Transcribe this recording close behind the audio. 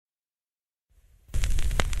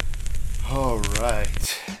All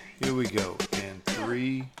right, here we go. In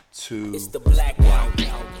 3, 2, It's the blackout. 1.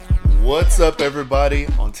 What's up, everybody?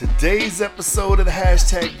 On today's episode of the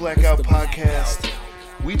Hashtag Blackout Podcast,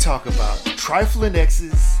 we talk about trifling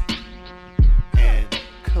exes and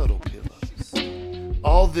cuddle pillows.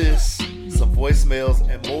 All this, some voicemails,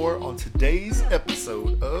 and more on today's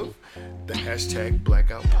episode of the Hashtag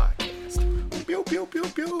Blackout Podcast. Pew, pew, pew,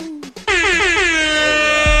 pew. All right.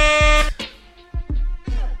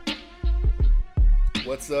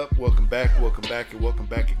 What's up? Welcome back, and welcome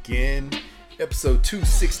back again. Episode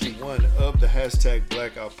 261 of the Hashtag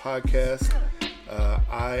Blackout Podcast.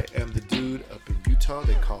 I am the dude up in Utah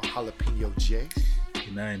they call Jalapeno J.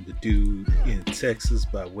 And I am the dude in Texas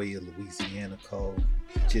by way of Louisiana called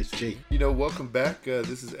Just J. You know, welcome back.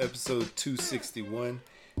 This is episode 261.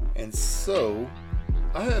 And so,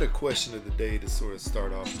 I had a question of the day to sort of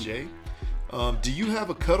start off, Jay. Do you have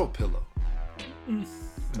a cuddle pillow?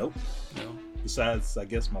 Nope. No? Besides, I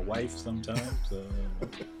guess my wife sometimes.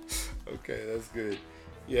 Okay, that's good.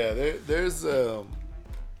 Yeah, there's a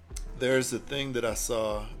thing that I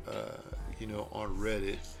saw, on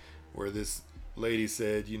Reddit where this lady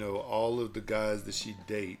said, all of the guys that she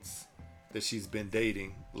dates, that she's been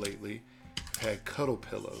dating lately, had cuddle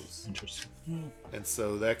pillows. Interesting. And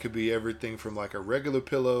so that could be everything from like a regular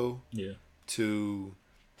pillow, to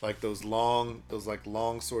like those long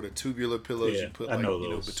sort of tubular pillows you put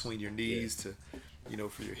between your knees to,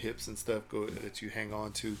 for your hips and stuff that you hang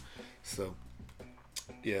on to. So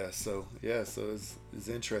it's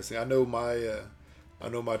interesting. I know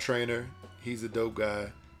my trainer. He's a dope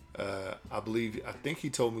guy. I think he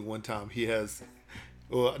told me one time he has.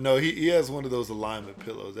 Well, no, he has one of those alignment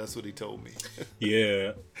pillows. That's what he told me.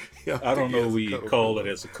 Yeah. I don't know we call it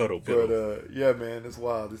as a cuddle pillow. But yeah, man, it's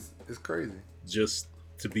wild. It's crazy. Just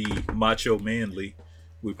to be macho manly,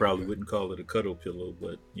 we probably wouldn't call it a cuddle pillow,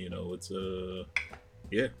 but it's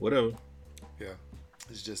whatever. Yeah.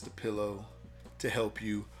 It's just a pillow to help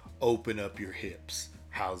you open up your hips.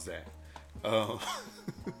 How's that?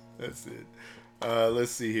 That's it.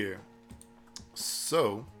 Let's see here.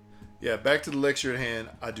 So, yeah, back to the lecture at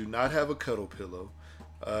hand. I do not have a cuddle pillow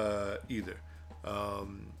either.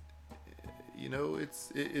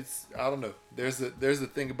 It's I don't know. There's a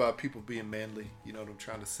thing about people being manly. You know what I'm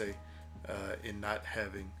trying to say, in not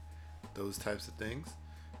having those types of things.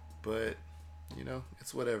 But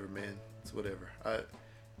it's whatever, man. It's whatever.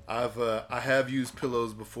 I have used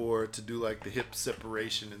pillows before to do like the hip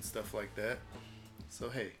separation and stuff like that. So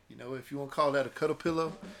hey, if you want to call that a cuddle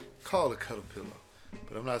pillow, call it a cuddle pillow.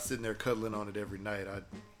 But I'm not sitting there cuddling on it every night. I'm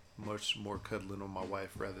much more cuddling on my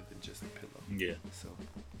wife rather than just a pillow. Yeah. So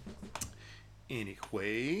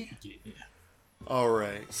anyway. Yeah. All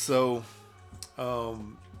right. So, I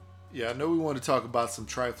know we want to talk about some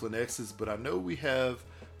trifling exes, but I know we have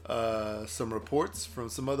some reports from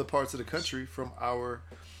some other parts of the country from our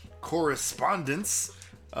correspondents.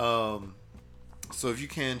 So if you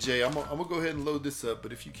can, Jay, I'm gonna go ahead and load this up.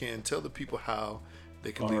 But if you can, tell the people how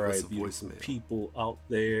they can leave us a voicemail. People out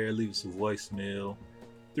there, leave us a voicemail.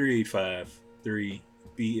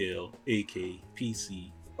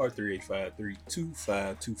 385-3BL-AK-PC or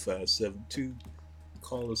 385-325-2572.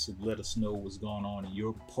 Call us and let us know what's going on in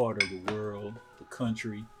your part of the world, the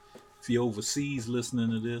country. If you're overseas listening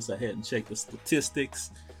to this, I hadn't checked the statistics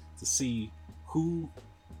to see who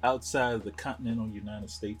outside of the continental United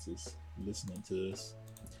States is listening to this.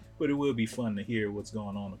 But it will be fun to hear what's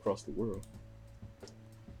going on across the world.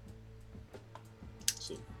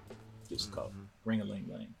 So, just call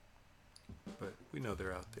ring-a-ling-ling. But we know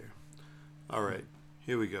they're out there. All right,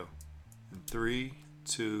 here we go. In 3,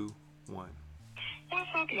 2, 1. What's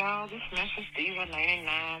up, y'all? This is Memphis Diva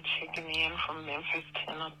 99 checking in from Memphis,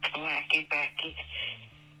 Tennessee.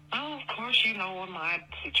 Of course, you know what my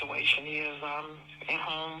situation is. I'm at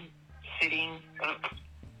home sitting up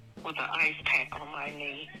with an ice pack on my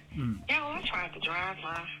knee. Y'all, I tried to drive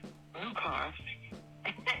my new car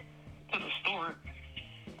to the store,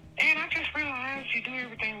 and I just realized you do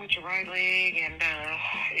everything with your right leg, and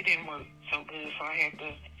it didn't work so good, so I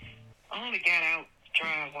only got out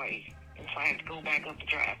driveway. And so I had to go back up the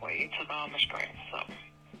driveway. It took all my strength. So,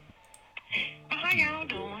 how y'all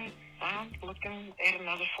doing? I'm looking at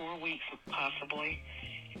another 4 weeks, possibly.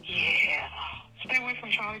 Yeah. Stay away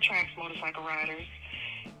from Charlie Track's motorcycle riders.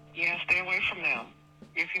 Yeah, stay away from them.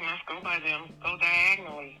 If you must go by them, go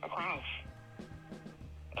diagonally across.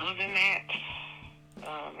 Other than that,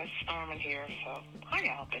 it's storming here. So, how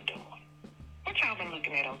y'all been doing? What y'all been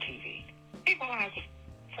looking at on TV? Equalizer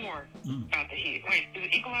 4 about to hit. Wait, is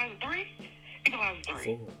it Equalizer 3? Equalizer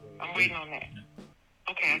 3. I'm waiting on that.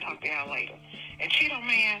 Okay, I'll talk to y'all later. And Cheeto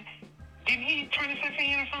Man, Didn't he turn himself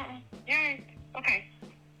in or something? Yeah. Okay.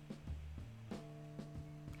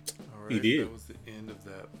 All right. He did. That was the end of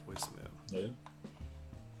that voicemail. Yeah.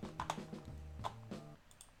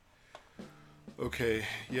 Okay.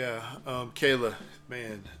 Yeah. Kayla,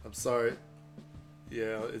 man, I'm sorry.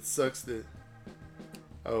 Yeah, it sucks that.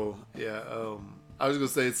 Oh, yeah. I was gonna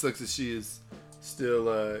say it sucks that she is still,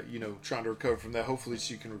 trying to recover from that. Hopefully,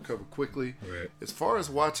 she can recover quickly. Right. As far as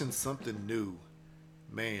watching something new,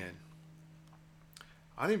 man,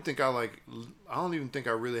 I don't even think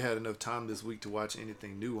I really had enough time this week to watch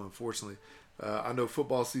anything new. Unfortunately, I know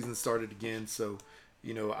football season started again, so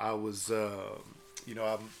I was, I'm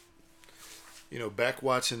back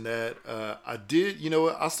watching that. I did,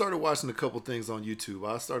 I started watching a couple things on YouTube.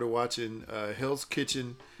 I started watching Hell's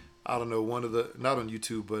Kitchen. I don't know, not on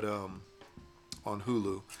YouTube, but on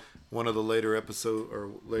Hulu. One of the later episode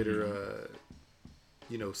or later,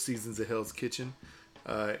 seasons of Hell's Kitchen.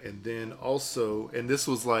 And then also, and this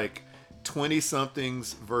was like 20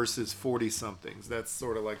 somethings versus 40 somethings. That's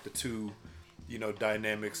sort of like the two,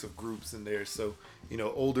 dynamics of groups in there. So,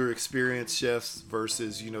 older experienced chefs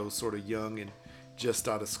versus, sort of young and just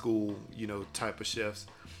out of school, type of chefs.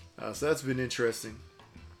 So that's been interesting.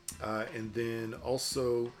 And then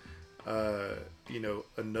also,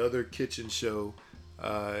 another kitchen show.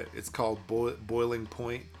 It's called Boiling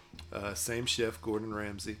Point. Same chef, Gordon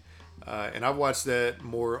Ramsay. And I've watched that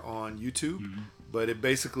more on YouTube, but it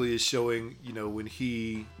basically is showing, when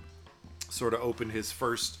he sort of opened his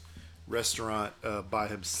first restaurant by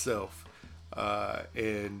himself,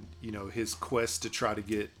 and his quest to try to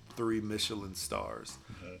get 3 Michelin stars.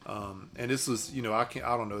 And this was, I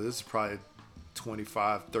don't know, this is probably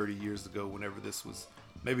 25, 30 years ago, whenever this was,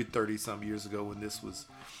 maybe 30 some years ago when this was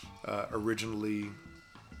originally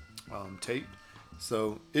taped.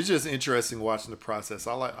 So it's just interesting watching the process.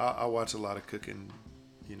 I watch a lot of cooking,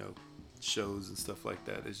 shows and stuff like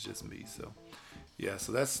that. It's just me. So yeah,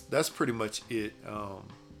 so that's pretty much it.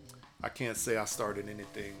 I can't say I started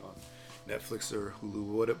anything on Netflix or Hulu.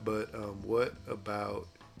 What about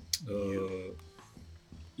you?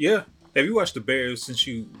 Yeah. Have you watched The Bear? Since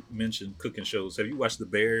you mentioned cooking shows, have you watched The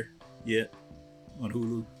Bear yet on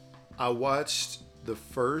Hulu? I watched the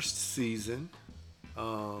first season,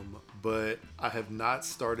 but I have not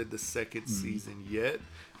started the second season yet.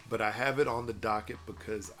 But I have it on the docket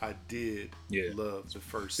because I did love the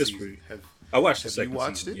first season. I watched the second season. You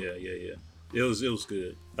watched season. Yeah. It was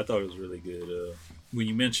good. I thought it was really good. When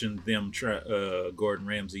you mentioned them, Gordon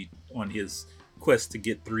Ramsay on his quest to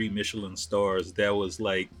get 3 Michelin stars, that was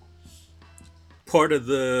like part of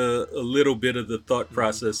a little bit of the thought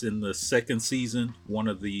process in the second season. One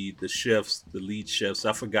of the chefs, the lead chefs,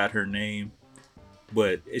 I forgot her name,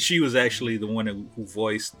 but she was actually the one who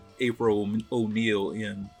voiced April O'Neil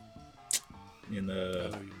in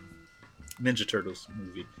Ninja Turtles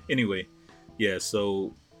movie. Anyway, yeah.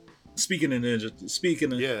 So speaking of Ninja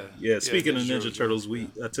Turtles,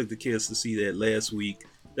 I took the kids to see that last week.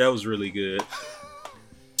 That was really good.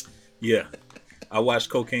 Yeah, I watched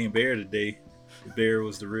Cocaine Bear today. The bear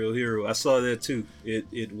was the real hero. I saw that too.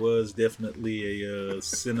 It was definitely a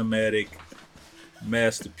cinematic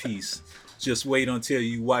masterpiece. Just wait until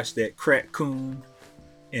you watch that Crack Coon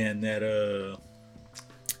and that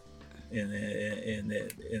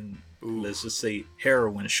and let's just say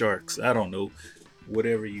heroin sharks. I don't know,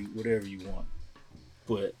 whatever you want.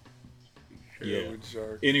 But heroin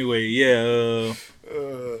shark. Anyway, yeah.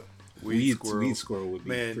 Weed Squirrel would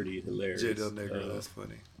be pretty hilarious. J. Del Negro, that's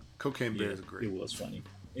funny. Cocaine Bear is great. It was funny.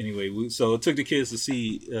 Anyway, so I took the kids to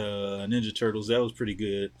see Ninja Turtles. That was pretty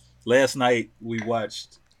good. Last night we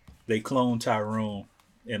watched They Clone Tyrone,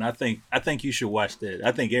 and I think you should watch that.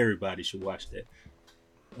 I think everybody should watch that.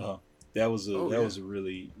 That was a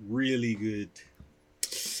really, really good,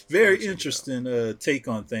 very interesting take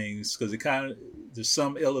on things, because there's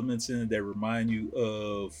some elements in it that remind you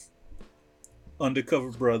of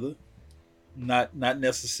Undercover Brother, not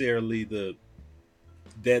necessarily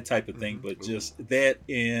that type of thing, but just that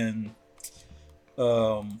in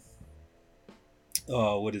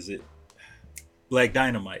what is it, Black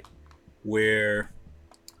Dynamite, where,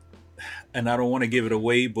 and I don't want to give it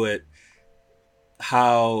away, but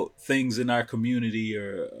how things in our community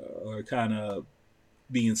are kind of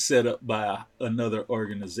being set up by another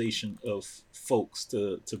organization of folks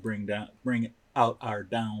to bring out our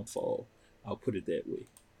downfall. I'll put it that way.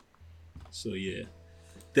 So yeah,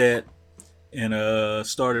 that, and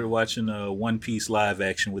started watching One Piece live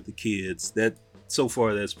action with the kids. That so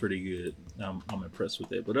far that's pretty good. I'm impressed with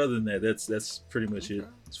that. But other than that, that's pretty much it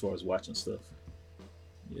as far as watching stuff.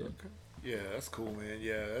 Yeah. Okay. Yeah, that's cool, man.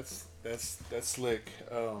 Yeah, that's slick.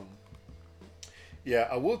 Yeah,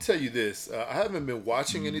 I will tell you this. I haven't been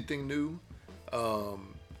watching anything new.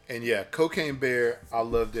 And yeah, Cocaine Bear, I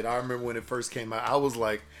loved it. I remember when it first came out, I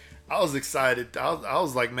was excited. I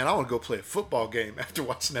was like, man, I want to go play a football game after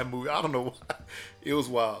watching that movie. I don't know why. It was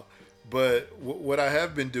wild. But what I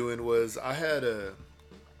have been doing was I had a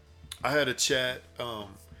chat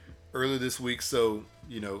earlier this week. So,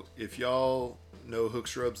 if y'all know Hook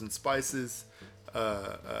Shrubs and Spices,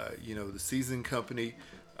 the seasoning company,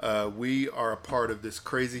 we are a part of this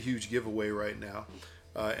crazy huge giveaway right now.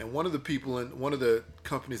 And one of the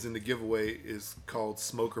companies in the giveaway is called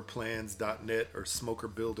smokerplans.net or Smoker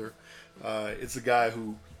Builder. It's a guy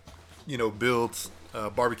who, builds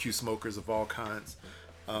barbecue smokers of all kinds.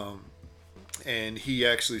 And he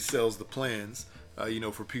actually sells the plans,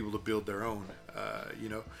 for people to build their own,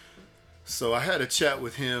 So I had a chat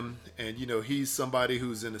with him, and, he's somebody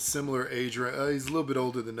who's in a similar age range. He's a little bit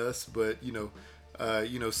older than us, but,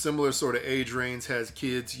 similar sort of age range, has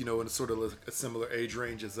kids, in a sort of a similar age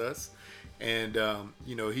range as us. And,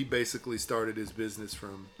 he basically started his business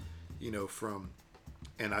from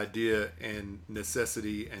an idea and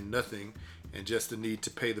necessity and nothing, and just the need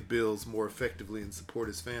to pay the bills more effectively and support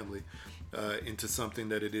his family, into something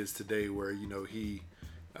that it is today, where, he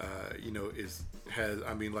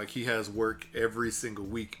he has work every single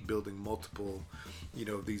week building multiple,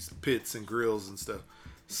 these pits and grills and stuff.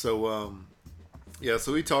 So, yeah,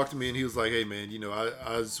 so he talked to me and he was like, hey man,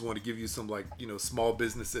 I just want to give you some small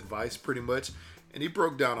business advice pretty much. And he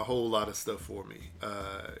broke down a whole lot of stuff for me.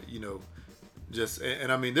 This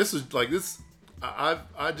was like this.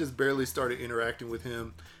 I just barely started interacting with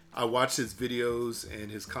him. I watched his videos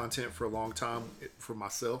and his content for a long time for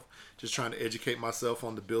myself, just trying to educate myself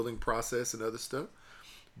on the building process and other stuff.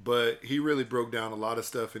 But he really broke down a lot of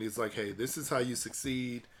stuff, and he's like, hey, this is how you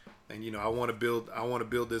succeed. And, I want to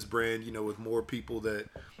build this brand, with more people that,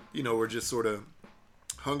 are just sort of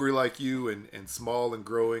hungry like you and small and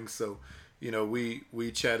growing. So,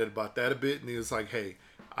 we chatted about that a bit, and he was like, hey,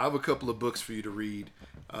 I have a couple of books for you to read,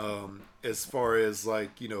 as far as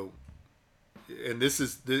and this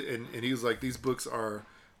is and he was like, these books are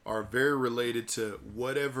very related to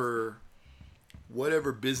whatever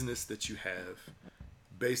business that you have,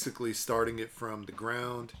 basically starting it from the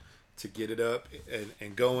ground to get it up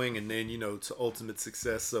and going, and then to ultimate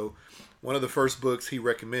success. So one of the first books he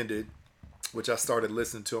recommended, which I started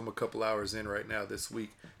listening to, I'm a couple hours in right now this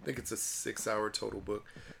week. I think it's a 6-hour total book,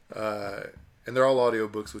 and they're all audio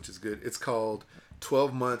books, which is good. It's called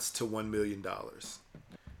 12 Months to $1 Million.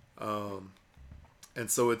 And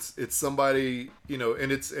so it's somebody,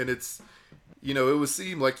 and it's it would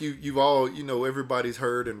seem like you've all, everybody's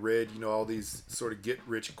heard and read, all these sort of get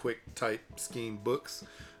rich quick type scheme books,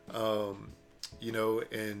 and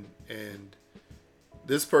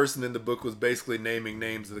this person in the book was basically naming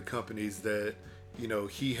names of the companies that,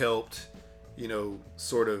 he helped,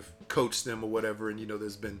 sort of coach them or whatever. And,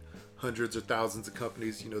 there's been hundreds or thousands of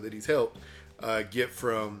companies, that he's helped, get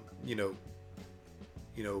from,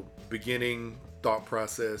 beginning thought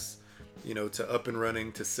process, to up and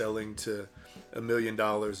running, to selling, to $1 million.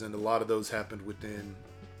 And a lot of those happened within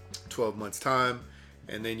 12 months time.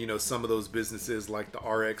 And then, some of those businesses like the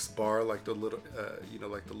RX bar, like the little,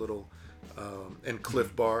 and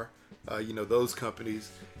Cliff Bar, those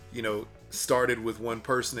companies, started with one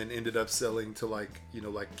person and ended up selling to like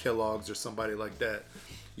Kellogg's or somebody like that,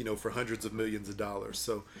 for hundreds of millions of dollars.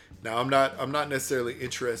 So now I'm not necessarily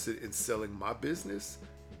interested in selling my business,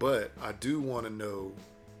 but I do want to know,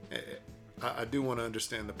 I do want to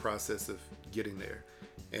understand the process of getting there.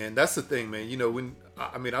 And that's the thing, man.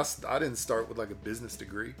 I didn't start with like a business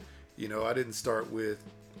degree. I didn't start with,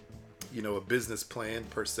 a business plan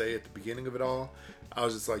per se at the beginning of it all. I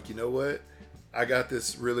was just like, you know what? I got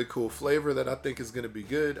this really cool flavor that I think is going to be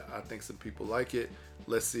good. I think some people like it.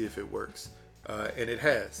 Let's see if it works. And it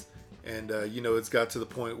has. And, it's got to the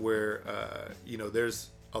point where, there's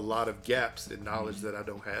a lot of gaps in knowledge that I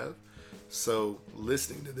don't have. So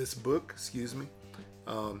listening to this book, is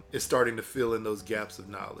starting to fill in those gaps of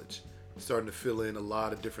knowledge. Starting to fill in a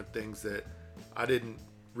lot of different things that I didn't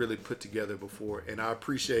really put together before. And I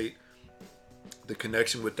appreciate the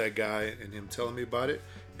connection with that guy and him telling me about it.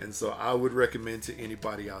 And so I would recommend to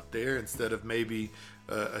anybody out there, instead of maybe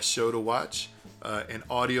a show to watch, an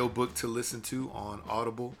audio book to listen to on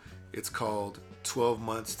Audible. It's called 12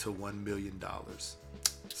 Months to $1 Million.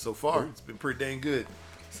 So far, it's been pretty dang good.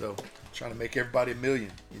 So trying to make everybody $1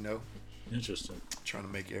 million, Interesting. Trying to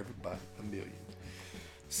make everybody $1 million.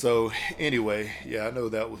 So anyway, yeah, I know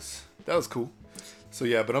that was cool. So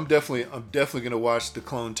yeah, but I'm definitely gonna watch the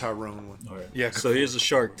Clone Tyrone one. All right. Yeah. So here's a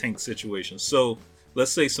Shark Tank situation. So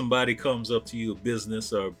let's say somebody comes up to you, a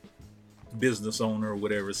business or business owner or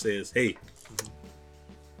whatever says, hey,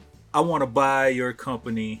 I want to buy your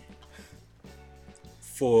company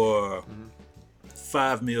for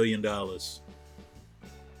 $5 million.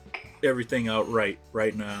 Everything outright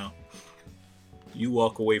right now. You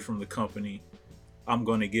walk away from the company. I'm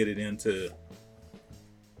going to get it into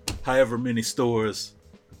however many stores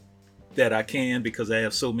that I can because I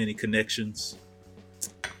have so many connections.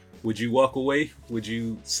 Would you walk away? Would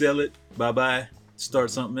you sell it? Bye-bye.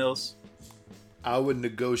 Start something else? I would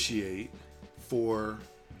negotiate for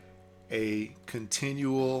a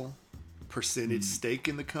continual percentage stake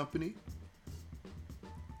in the company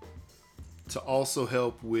to also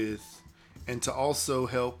help with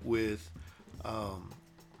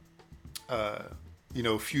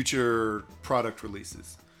future product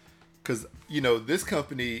releases. Because, this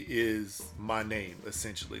company is my name,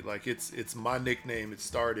 essentially. Like, it's my nickname. It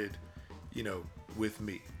started, with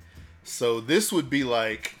me. So this would be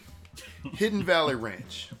like Hidden Valley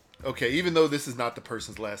Ranch. Okay, even though this is not the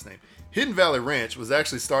person's last name. Hidden Valley Ranch was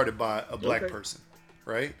actually started by a black person,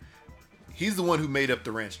 right? He's the one who made up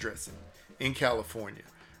the ranch dressing in California.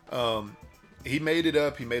 He made it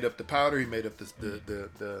up. He made up the powder. He made up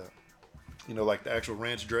the like the actual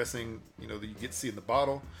ranch dressing, that you get to see in the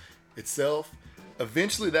bottle itself.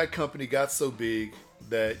 Eventually that company got so big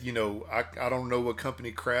that, I don't know what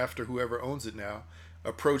company, Kraft or whoever owns it now,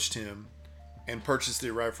 approached him and purchased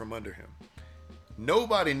it right from under him.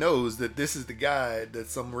 Nobody knows that this is the guy that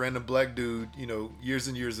some random black dude, years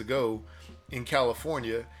and years ago in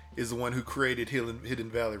California is the one who created Hidden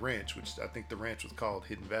Valley Ranch, which I think the ranch was called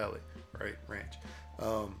Hidden Valley, right? Ranch.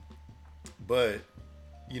 But,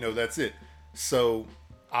 that's it. So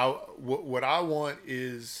what I want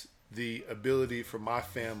is the ability for my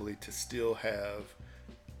family to still have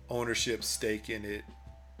ownership stake in it,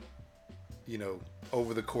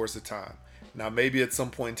 over the course of time. Now, maybe at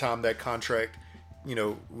some point in time that contract,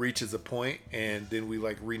 reaches a point and then we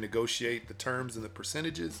like renegotiate the terms and the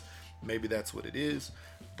percentages. Maybe that's what it is.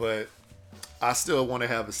 But I still want to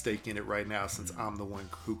have a stake in it right now since I'm the one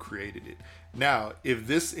who created it. Now, if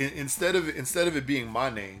this instead of it being my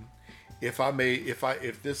name, if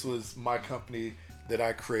this was my company that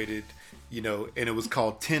I created, and it was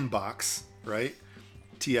called 10 Box, right?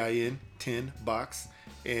 TIN 10 Box,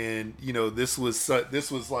 and this was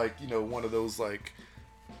like one of those like,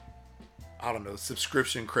 I don't know,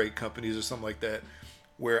 subscription crate companies or something like that,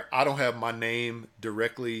 where I don't have my name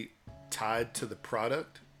directly tied to the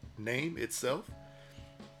product name itself.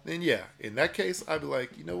 Then yeah, in that case, I'd be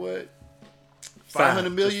like, you know what, 500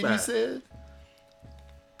 million, you said?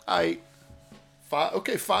 $5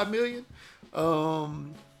 million.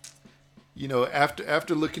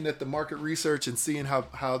 After looking at the market research and seeing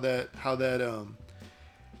how that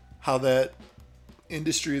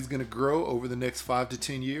industry is going to grow over the next 5 to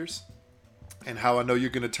 10 years, and how I know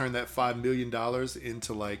you're going to turn that $5 million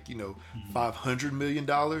into like, $500 million.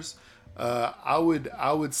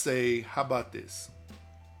 I would say, how about this?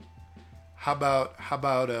 How about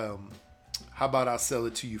I sell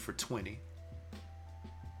it to you for 20?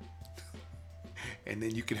 And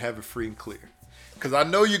then you can have it free and clear. Because I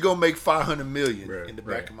know you're going to make 500 million in the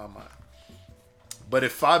back of my mind. But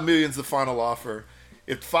if 5 million is the final offer,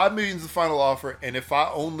 and if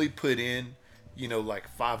I only put in, like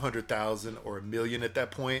 500,000 or $1 million at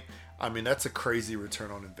that point, I mean, that's a crazy return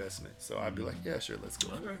on investment. So I'd be like, yeah, sure, let's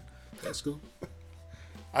go. Okay. That's cool.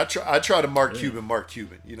 I try to Mark Cuban. I'm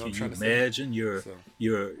trying to imagine your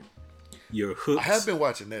Hooks. I have been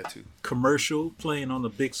watching that too. Commercial playing on the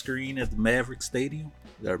big screen at the Mavericks Stadium,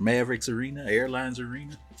 or Mavericks Arena, Airlines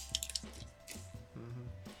Arena.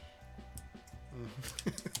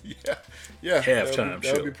 Yeah. Halftime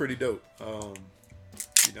show. That would be pretty dope. That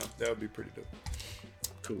would be pretty dope.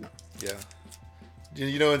 Cool. Yeah.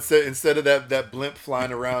 Instead of that blimp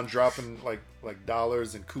flying around dropping like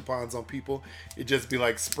dollars and coupons on people, it'd just be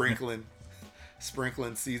like sprinkling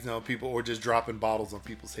seasoning on people, or just dropping bottles on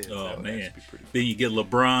people's heads. Oh man! Then you get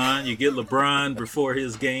LeBron. Before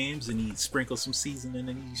his games, and he sprinkles some seasoning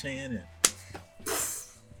in each hand and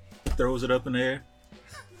throws it up in the air.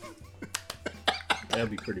 That'd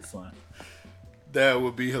be pretty fun. That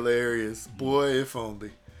would be hilarious, boy. If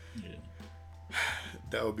only. Yeah.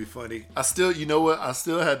 That would be funny. I still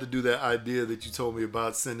had to do that idea that you told me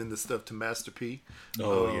about, sending the stuff to Master P.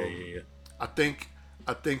 Oh yeah. I think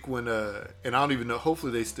when and I don't even know.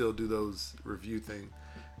 Hopefully they still do those review thing,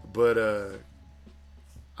 but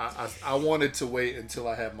I wanted to wait until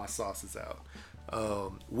I have my sauces out.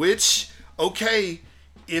 Which, okay,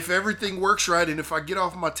 if everything works right and if I get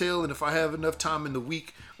off my tail and if I have enough time in the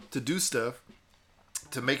week to do stuff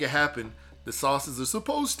to make it happen, the sauces are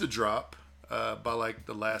supposed to drop by like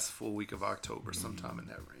the last full week of October, sometime in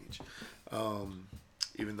that range.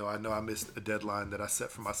 Even though I know I missed a deadline that I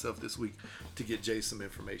set for myself this week to get Jay some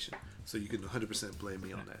information. So you can 100% blame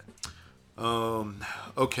me on that.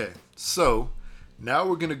 Okay, so now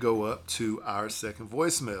we're going to go up to our second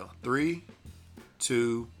voicemail. 3,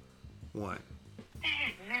 2, 1.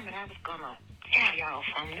 Damn it, I was going to tell y'all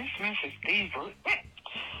from this Mrs. Diva.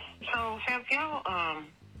 So have y'all,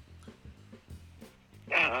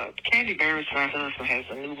 Candy Barrett's my husband has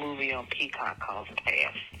a new movie on Peacock called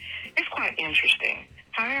Pass. It's quite interesting.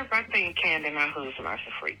 However, I think Candy and my husband are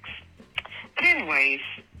some freaks. But anyways,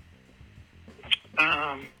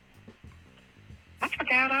 I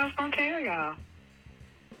forgot I was going to tell y'all.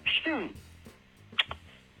 Shoot.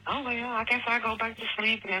 Oh, well, I guess I go back to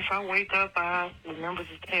sleep, and if I wake up, I remember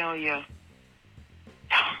to tell you.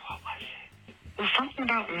 What was it? It was something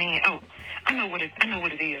about men. Oh, I know what it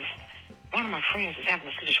is. One of my friends is having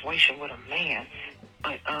a situation with a man.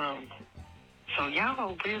 But, so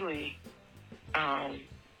y'all really, it's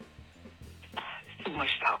too much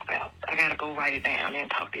to talk about. I gotta go write it down and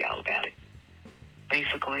talk to y'all about it.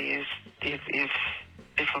 Basically, is if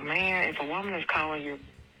a woman is calling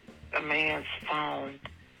a man's phone,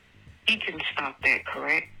 he can stop that,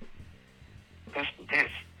 correct? That's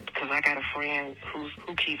because I got a friend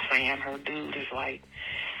who keeps saying her dude is like,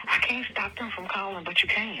 I can't stop them from calling, but you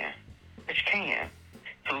can. But you can.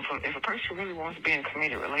 So if a person really wants to be in a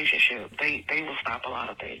committed relationship, they will stop a lot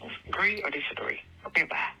of things. Agree or disagree? Okay,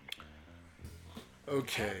 bye.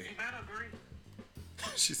 Okay. You better agree.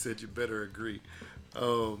 She said you better agree.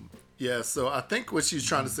 Yeah, so I think what she's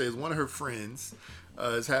trying to say is one of her friends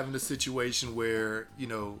is having a situation where,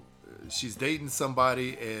 she's dating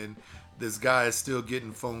somebody and this guy is still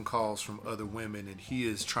getting phone calls from other women, and he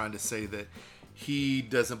is trying to say that he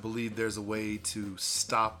doesn't believe there's a way to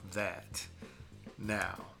stop that.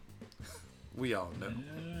 Now, we all know.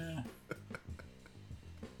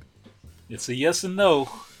 It's a yes and no.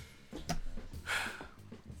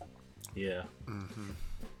 Yeah. Mm-hmm.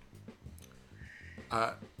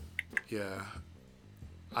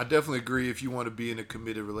 I definitely agree. If you want to be in a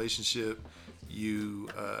committed relationship, you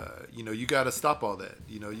got to stop all that.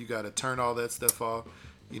 You got to turn all that stuff off.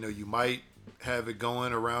 You might have it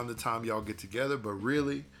going around the time y'all get together, but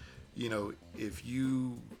really, if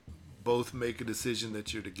you both make a decision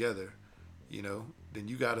that you're together, then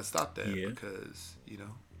you got to stop that because,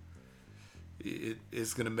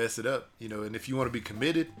 it's going to mess it up, and if you want to be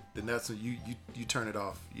committed, then that's when you turn it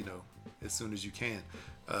off, as soon as you can,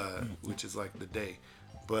 which is like the day.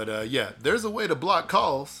 But there's a way to block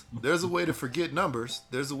calls. There's a way to forget numbers.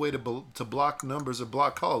 There's a way to block numbers or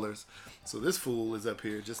block callers. So this fool is up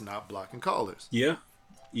here just not blocking callers. Yeah.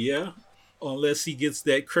 Unless he gets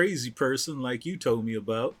that crazy person like you told me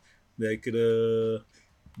about that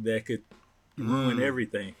could ruin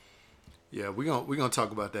everything. Yeah, we're gonna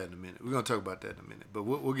talk about that in a minute. But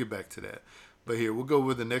we'll get back to that. But here, we'll go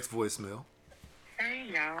with the next voicemail. Hey,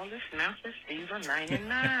 y'all, this is Memphis Diva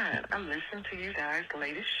 99. I'm listening to you guys'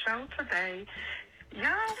 latest show today.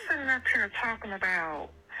 Y'all sitting up here talking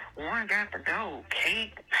about one got to go,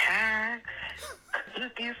 cake, pie,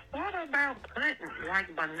 cookies. What about pudding,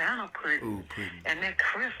 like banana pudding? Ooh, pudding. And then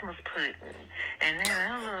Christmas pudding, and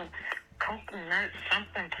then other coconut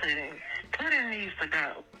something pudding. Pudding needs to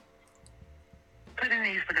go. Pudding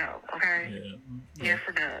needs to go, okay? Yeah. Yes,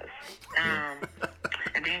 it does.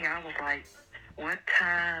 And then y'all was like, what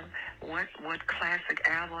classic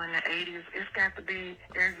album in the 80s? It's got to be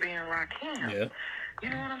Eric B. and Rakim. Yeah. You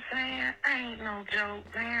know what I'm saying? I ain't no joke,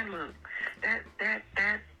 man. Look, that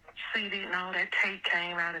CD and all that tape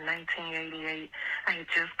came out in 1988. I had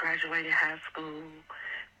just graduated high school.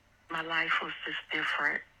 My life was just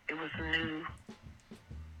different. It was new.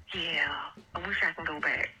 Yeah, I wish I could go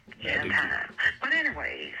back in time. But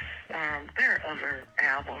anyways, there are other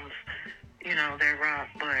albums, that rock,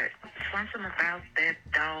 but something about that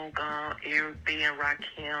doggone Eric B. and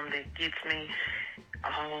Rakim that gets me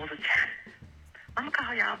all the time. I'm going to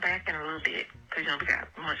call y'all back in a little bit because, we got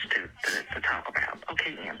much to talk about.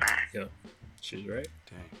 Okay, then, bye. Yeah, she's right.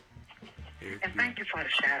 Dang. And thank you for the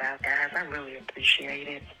shout-out, guys. I really appreciate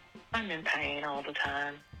it. I'm in pain all the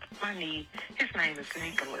time. My knee, his name is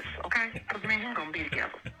Nicholas, okay? Because, man, we're going to be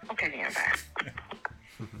together. Okay, then, bye.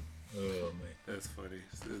 Oh, man. That's funny.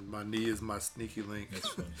 My knee is my sneaky link. That's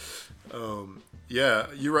funny. Yeah,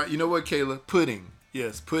 you're right. You know what, Kayla? Pudding.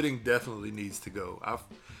 Yes, pudding definitely needs to go.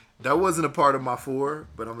 That wasn't a part of my 4,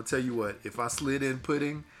 but I'm going to tell you what. If I slid in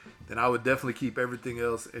pudding, then I would definitely keep everything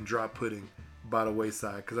else and drop pudding by the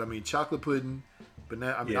wayside. Because, chocolate pudding,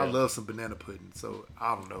 banana. I love some banana pudding. So,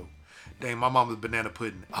 I don't know. Dang, my mama's banana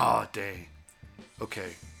pudding. Oh, dang.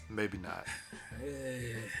 Okay. maybe not.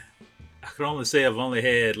 I can only say I've only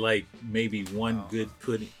had like maybe one good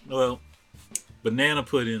pudding. Well, banana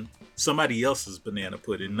pudding, somebody else's banana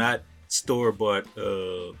pudding, not store bought.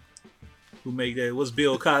 Who made that? What's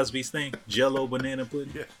Bill Cosby's thing? Jello banana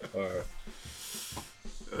pudding? Yeah. Or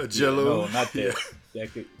Jello? No, not that.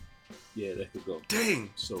 That could go. Dang.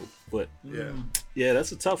 So, but yeah,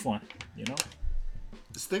 that's a tough one.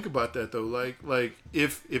 Just think about that though. Like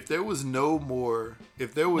if there was no more,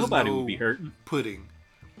 if there was nobody no would be hurting. pudding,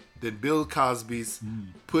 then Bill Cosby's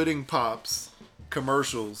pudding pops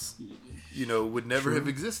commercials, would never have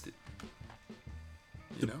existed.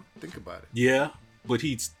 Think about it. Yeah, but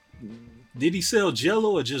did he sell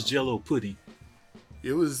Jello or just Jello pudding?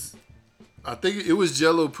 I think it was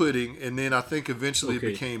Jello pudding, and then I think eventually it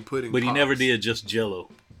became pudding. But pops. He never did just Jello.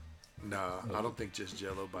 Nah, I don't think just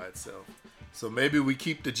Jello by itself. So maybe we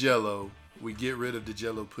keep the Jello, we get rid of the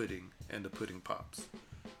Jello pudding and the pudding pops.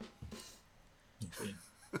 Okay.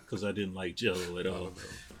 Because I didn't like Jello at all.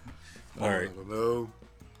 All right. I don't know.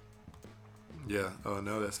 Yeah. Oh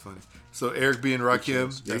no, that's funny. So Eric B and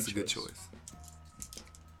Rakim, that's a good choice.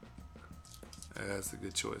 That's a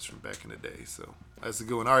good choice from back in the day. So that's a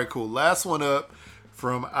good one. All right, cool. Last one up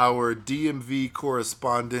from our DMV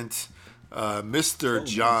correspondent, Mr.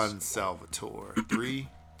 John Salvatore. 3,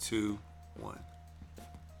 2, 1.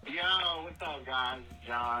 Yo, what's up, guys?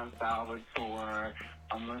 John Salvatore.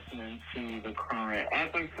 I'm listening to the current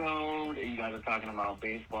episode. You guys are talking about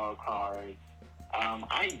baseball cards.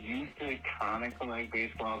 I used to kind of collect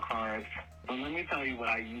baseball cards, but let me tell you what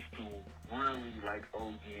I used to really like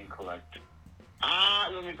OG and collect.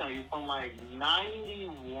 Let me tell you, from like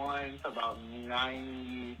 91 to about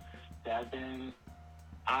 97,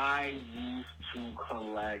 I used to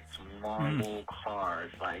collect Marvel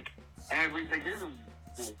cards. Like, everything. This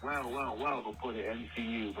is well before the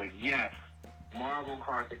MCU, but yes, Marvel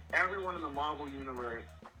cards. Like, everyone in the Marvel universe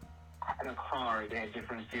had a card. They had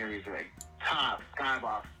different series, like Top,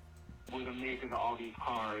 Skybox was making all these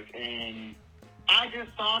cards, and I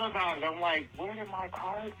just thought about it. I'm like, where did my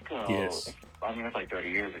cards go? Yes. I mean, that's like 30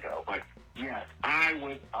 years ago, but yes, I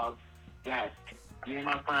was obsessed. Me and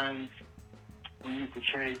my friends, we used to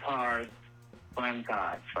trade cards. Fun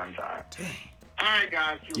time. Dang. All right,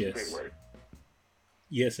 guys, keep a big word.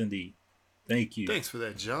 Yes, indeed. Thank you. Thanks for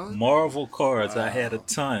that, John. Marvel cards, I had a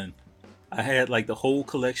ton. I had like the whole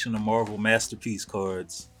collection of Marvel Masterpiece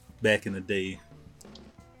cards back in the day.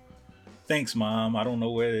 Thanks, Mom. I don't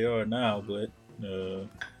know where they are now, but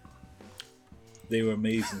they were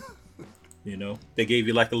amazing. They gave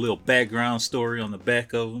you like a little background story on the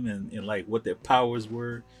back of them and like what their powers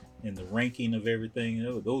were and the ranking of everything.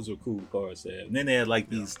 Those were cool cards to have. And then they had like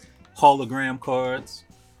these hologram cards.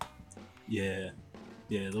 Yeah,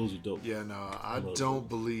 those are dope. Yeah, no, I don't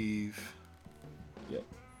believe. Yep.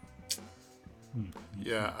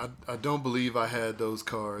 Yeah, I don't believe I had those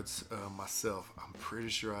cards myself. I'm pretty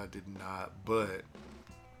sure I did not, but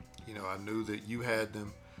I knew that you had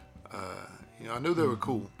them. I knew they were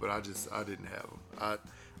cool, but I didn't have them.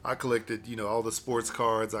 I collected, all the sports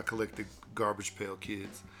cards. I collected Garbage Pail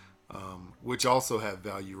Kids, which also have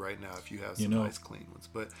value right now if you have some nice clean ones.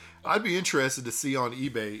 But I'd be interested to see on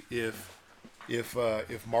eBay if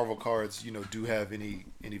Marvel cards, do have any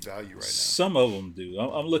value right now. Some of them do.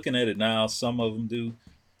 I'm looking at it now. Some of them do,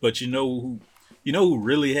 but who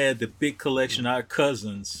really had the big collection? Our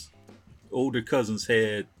older cousins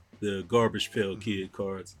had the Garbage Pail Kid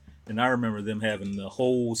cards, and I remember them having the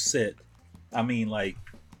whole set. I mean, like,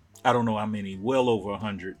 I don't know how many, well over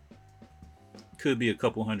 100. Could be a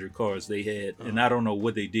couple hundred cards they had, and I don't know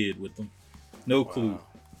what they did with them. No clue.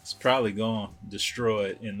 It's probably gone,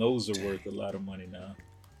 destroyed, and those are worth a lot of money now.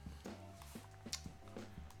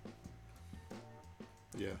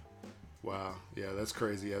 Yeah. Wow. Yeah, that's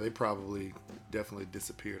crazy. Yeah, they definitely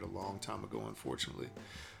disappeared a long time ago, unfortunately.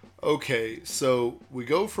 Okay, so we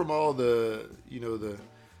go from all the, the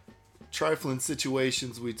trifling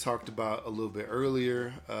situations we talked about a little bit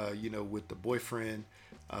earlier, with the boyfriend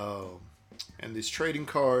and these trading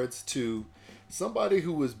cards to somebody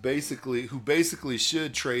who basically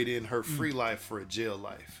should trade in her free life for a jail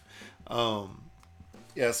life.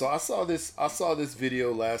 So I saw this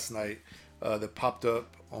video last night that popped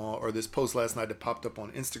up or this post last night that popped up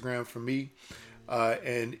on Instagram for me,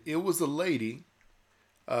 and it was a lady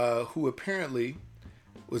who apparently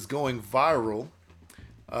was going viral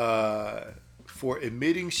for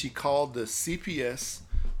admitting she called the CPS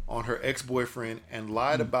on her ex-boyfriend and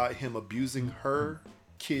lied about him abusing her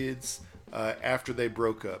kids after they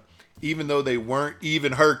broke up, even though they weren't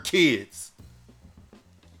even her kids.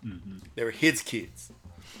 They were his kids,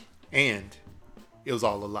 and it was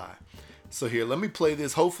all a lie. So here, let me play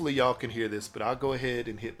this. Hopefully y'all can hear this, but I'll go ahead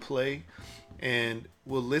and hit play, and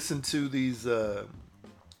we'll listen to these. We'll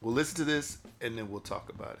listen to this, and then we'll talk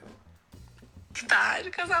about it. Bad,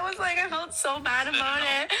 because I was like, I felt so bad about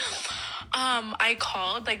it. I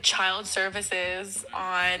called like child services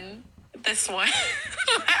on this one.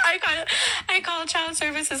 I called child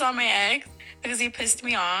services on my ex because he pissed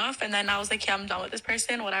me off, and then I was like, yeah, I'm done with this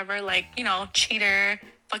person, whatever, like, you know, cheater,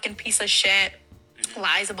 fucking piece of shit,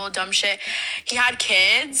 lies about dumb shit. He had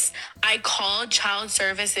kids. I called child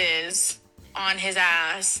services on his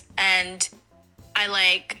ass, and I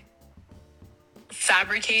like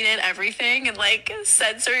fabricated everything and like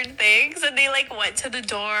said certain things, and they like went to the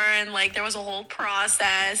door, and like there was a whole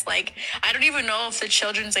process. Like, I don't even know if the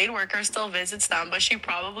children's aid worker still visits them, but she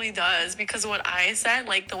probably does, because what I said,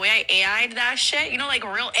 like the way I AI'd that shit, you know, like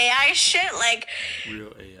real AI shit, like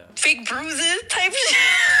real AI, fake bruises type shit.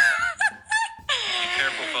 Be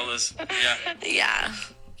careful, fellas. Yeah,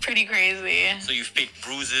 pretty crazy. So you fake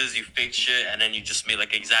bruises, you fake shit, and then you just made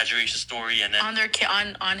like an exaggeration story, and then on their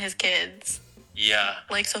on his kids. Yeah.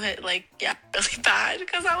 Like, so hit, like, yeah, really bad,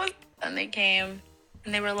 because and they came,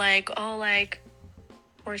 and they were like, oh, like,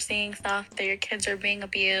 we're seeing stuff that your kids are being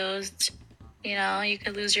abused, you know, you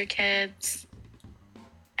could lose your kids.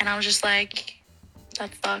 And I was just like,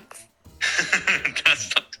 that sucks. That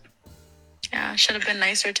sucks. Yeah, should have been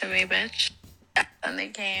nicer to me, bitch. And they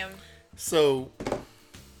came. So,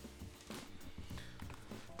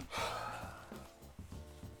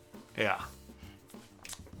 yeah.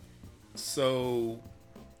 So,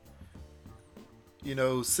 you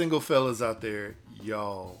know, single fellas out there,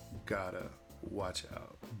 y'all gotta watch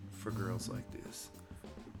out for girls like this.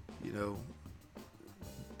 You know,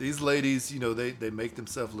 these ladies, you know, they make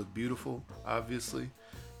themselves look beautiful, obviously.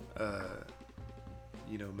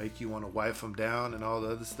 You know, make you want to wife them down and all the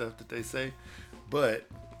other stuff that they say. But,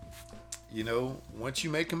 you know, once you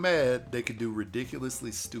make them mad, they could do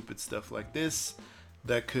ridiculously stupid stuff like this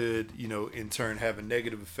that could, you know, in turn have a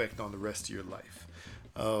negative effect on the rest of your life.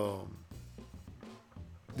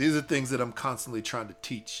 These are things that I'm constantly trying to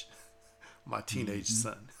teach my teenage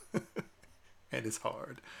son. And it's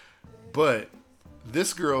hard. But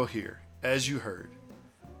this girl here, as you heard,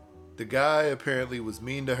 the guy apparently was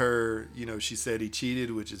mean to her. You know, she said he cheated,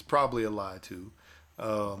 which is probably a lie too.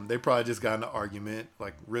 They probably just got in an argument,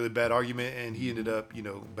 like really bad argument, and he ended up, you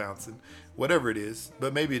know, bouncing, whatever it is.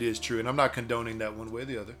 But maybe it is true, and I'm not condoning that one way or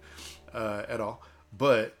the other at all.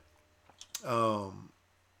 But,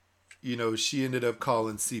 you know, she ended up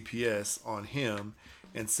calling CPS on him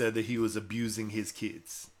and said that he was abusing his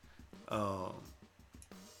kids. And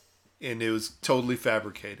it was totally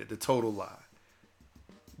fabricated, a total lie.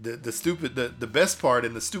 The best part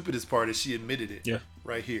and the stupidest part is she admitted it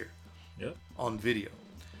right here. Yep. On video.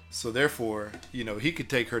 So therefore, you know, he could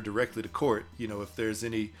take her directly to court, you know, if there's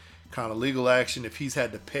any kind of legal action, if he's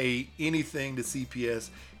had to pay anything to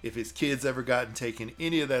CPS, if his kids ever gotten taken,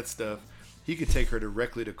 any of that stuff, he could take her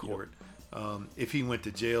directly to court. If he went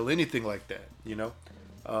to jail, anything like that, you know.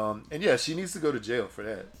 And yeah, she needs to go to jail for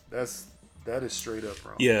that. That is straight up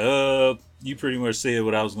wrong. Yeah, you pretty much said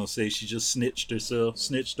what I was gonna say. She just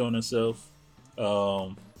snitched on herself.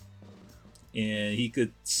 And he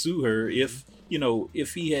could sue her if, you know,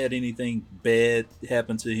 if he had anything bad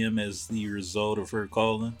happen to him as the result of her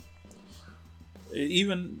calling.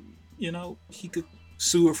 Even, you know, he could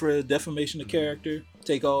sue her for defamation of character,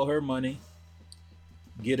 take all her money,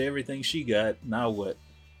 get everything she got. Now what?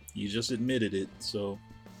 You just admitted it. So,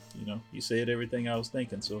 you know, you said everything I was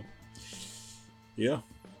thinking. So, yeah,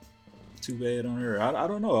 too bad on her. I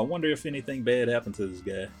don't know. I wonder if anything bad happened to this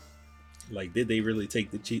guy. Like, did they really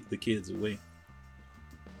take the kids away?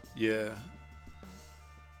 Yeah.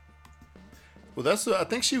 Well, that's what I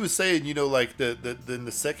think she was saying. You know, like in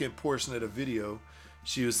the second portion of the video,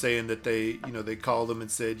 she was saying that they called them and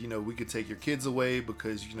said, you know, we could take your kids away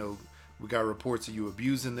because, you know, we got reports of you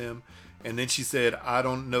abusing them. And then she said, I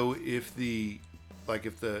don't know if the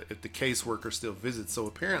caseworker still visits. So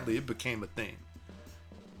apparently it became a thing.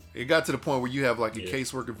 It got to the point where you have like a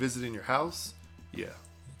caseworker visiting your house. Yeah.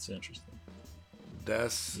 That's interesting.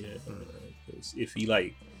 That's if he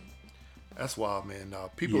like, that's wild, man.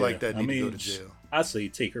 No, people like that need to go to jail. I say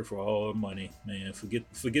take her for all her money, man. Forget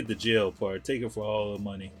the jail part. Take her for all her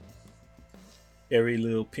money. Every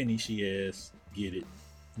little penny she has, get it.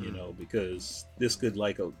 You know, because this could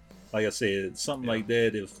like I said, something like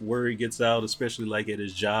that. If word gets out, especially like at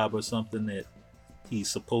his job or something, that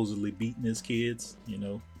he's supposedly beating his kids, you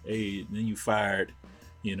know, hey, then you fired,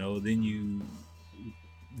 you know, then you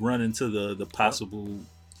run into the possible,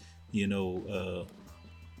 you know,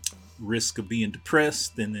 risk of being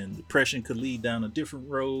depressed, and then depression could lead down a different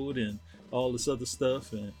road, and all this other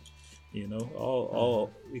stuff, and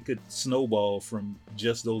all it could snowball from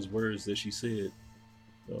just those words that she said.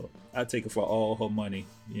 So I take her for all her money.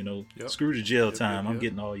 Screw the jail time. I'm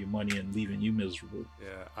getting all your money and leaving you miserable.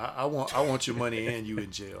 Yeah, I want your money and you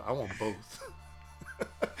in jail. I want both.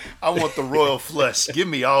 I want the royal flush. Give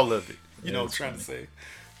me all of it. You know what I'm trying to say?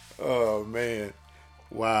 Oh man,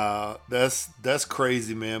 wow, that's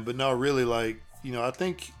crazy, man. But no, really, like, I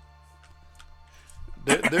think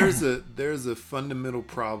there's a fundamental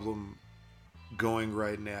problem going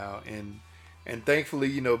right now, and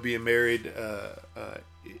thankfully, being married,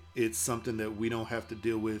 it's something that we don't have to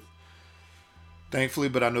deal with. Thankfully,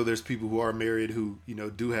 but I know there's people who are married who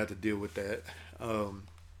do have to deal with that. And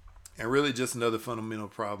really, just another fundamental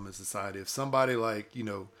problem in society. If somebody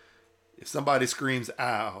if somebody screams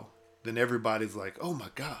 "ow," then everybody's like, "Oh my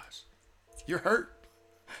gosh, you're hurt.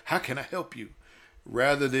 How can I help you?"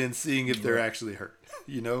 Rather than seeing if they're actually hurt.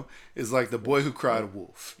 It's like the boy who cried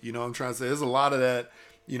wolf. You know what I'm trying to say? There's a lot of that,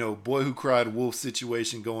 boy who cried wolf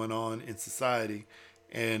situation going on in society.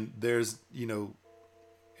 And there's,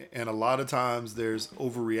 and a lot of times there's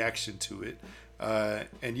overreaction to it.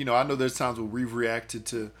 And I know there's times where we've reacted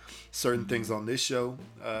to certain things on this show.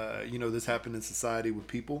 This happened in society with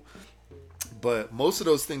people. But most of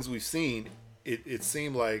those things we've seen, it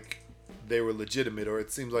seemed like they were legitimate, or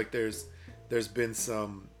it seems like there's been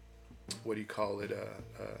some, what do you call it?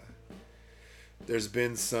 There's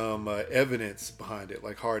been some evidence behind it,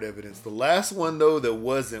 like hard evidence. The last one, though, that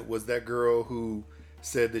wasn't, was that girl who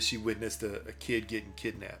said that she witnessed a kid getting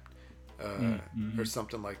kidnapped or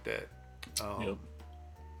something like that.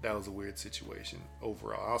 That was a weird situation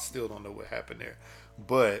overall. I still don't know what happened there.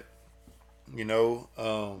 But,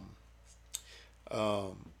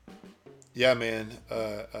 yeah, man,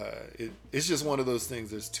 it's just one of those things.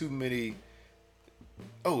 There's too many.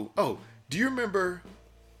 Oh, do you remember,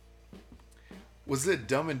 was it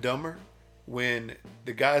Dumb and Dumber, when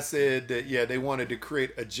the guy said that, they wanted to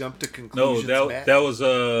create a jump to conclusions? No, that was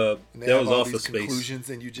Office Space. Conclusions,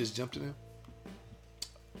 and you just jumped to them?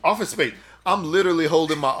 Office Space. I'm literally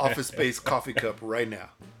holding my Office Space coffee cup right now.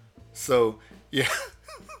 So, yeah.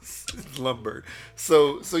 Lumberg.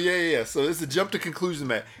 So yeah. So it's a jump to conclusions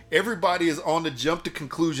mat. Everybody is on the jump to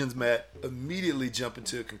conclusions mat, immediately jumping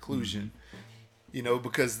to a conclusion.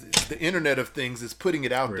 Because the Internet of Things is putting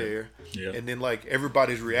it out there, and then like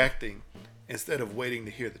everybody's reacting instead of waiting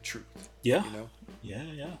to hear the truth. Yeah.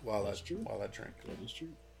 Yeah. While I drink. That is true.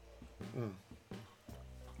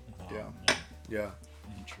 Yeah.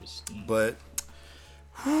 Interesting. But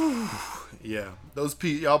yeah, those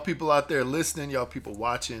y'all people out there listening, y'all people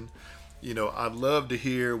watching, I'd love to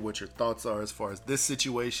hear what your thoughts are as far as this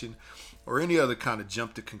situation or any other kind of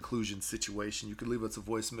jump to conclusion situation. You could leave us a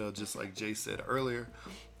voicemail just like Jay said earlier.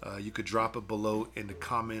 You could drop it below in the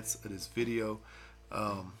comments of this video.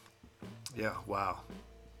 Yeah, wow.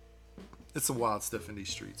 It's some wild stuff in these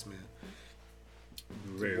streets, man.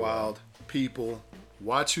 Very wild people.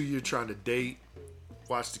 Watch who you're trying to date.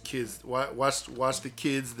 Watch the kids. Watch the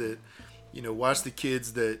kids that, watch the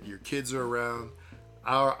kids that your kids are around.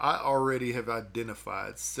 I already have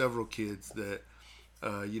identified several kids that,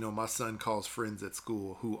 my son calls friends at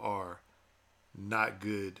school who are not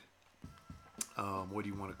good. What do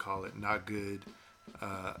you want to call it? Not good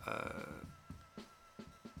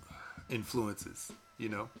influences.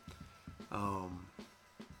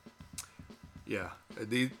 Yeah.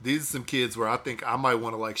 These are some kids where I think I might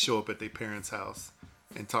want to like show up at their parents' house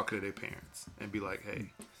and talk to their parents and be like,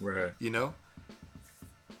 hey, right.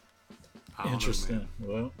 Interesting.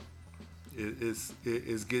 Well, it's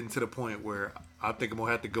getting to the point where I think I'm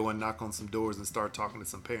gonna have to go and knock on some doors and start talking to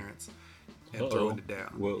some parents and throwing it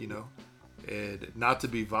down. Well, and not to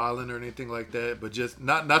be violent or anything like that, but just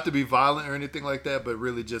not to be violent or anything like that, but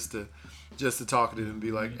really just to talk to them and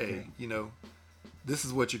be like, hey, this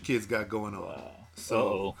is what your kids got going on. Wow.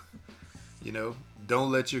 So,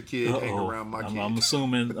 don't let your kid hang around my kid. I'm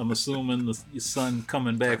assuming your son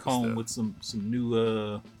coming back home with some new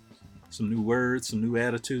words, some new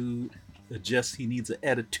attitude. He needs an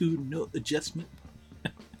attitudinal adjustment.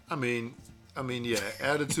 I mean, yeah,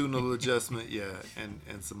 attitudinal adjustment, yeah,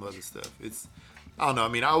 and some other stuff. I don't know. I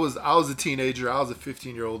mean, I was a teenager. I was a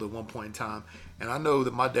 15-year-old at one point in time, and I know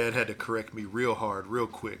that my dad had to correct me real hard, real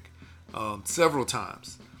quick, several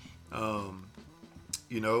times. And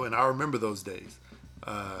I remember those days.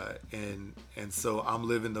 And so I'm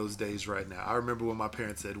living those days right now. I remember when my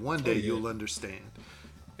parents said, one day you'll understand.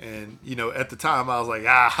 And, at the time I was like,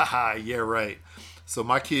 yeah, right. So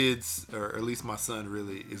my kids, or at least my son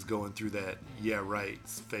really is going through that, yeah, right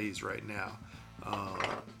phase right now.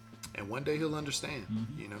 And one day he'll understand,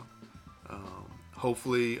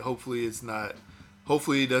 hopefully it's not.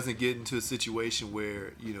 Hopefully he doesn't get into a situation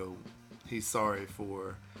where he's sorry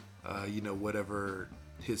for whatever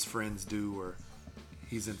his friends do or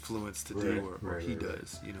he's influenced to do or he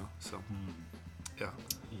does. So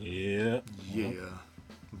yeah.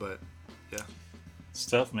 But yeah, it's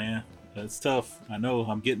tough, man. It's tough. I know.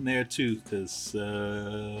 I'm getting there too, because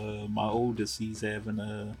my oldest, he's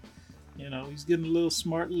having he's getting a little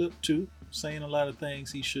smart lip too, saying a lot of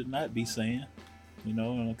things he should not be saying.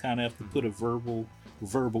 And I kind of have to put a verbal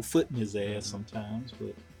foot in his ass sometimes,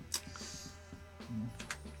 but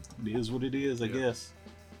it is what it is, I guess.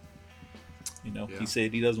 He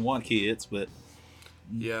said he doesn't want kids, but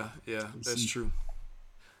that's true.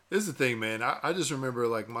 This is the thing, man. I just remember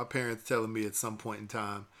like my parents telling me at some point in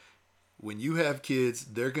time, when you have kids,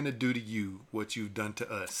 they're gonna do to you what you've done to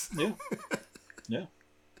us. Yeah.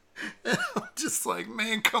 And I'm just like,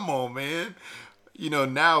 man, come on, man.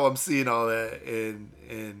 Now I'm seeing all that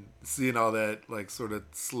and seeing all that like sort of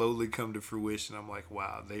slowly come to fruition. I'm like,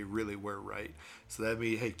 wow, they really were right. So that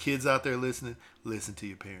means, hey, kids out there listening, listen to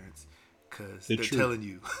your parents, because they're telling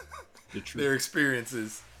you their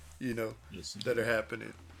experiences, that are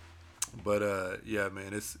happening. But yeah,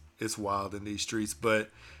 man, it's wild in these streets.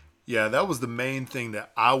 But yeah, that was the main thing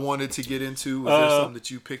that I wanted to get into. Was there something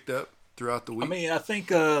that you picked up throughout the week? I mean, I think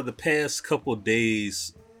the past couple of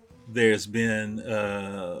days there's been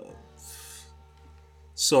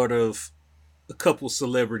sort of a couple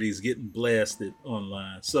celebrities getting blasted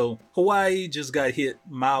online. So Hawaii just got hit.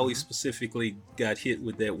 Maui specifically got hit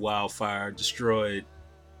with that wildfire, destroyed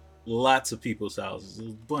lots of people's houses, a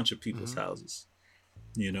bunch of people's houses.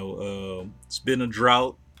 It's been a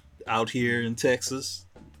drought out here in Texas.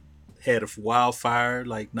 Had a wildfire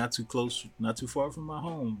like not too far from my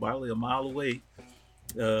home, probably a mile away.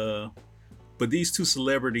 But these two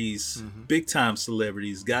celebrities, big time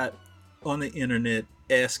celebrities, got on the internet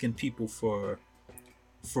asking people for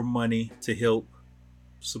money to help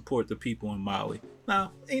support the people in Maui.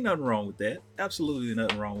 Now, ain't nothing wrong with that. Absolutely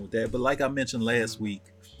nothing wrong with that. But like I mentioned last week,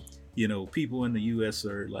 people in the U.S.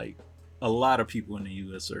 are like, a lot of people in the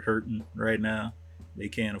U.S. are hurting right now. They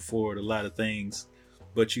can't afford a lot of things.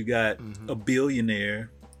 But you got a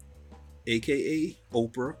billionaire, a.k.a.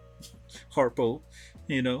 Oprah, Harpo,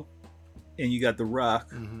 and you got The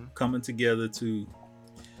Rock coming together to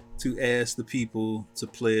ask the people to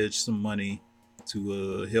pledge some money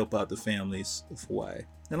to help out the families of Hawaii.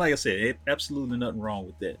 And like I said, absolutely nothing wrong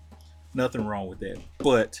with that. Nothing wrong with that.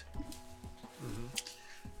 But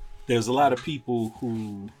there's a lot of people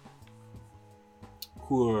who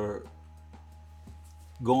are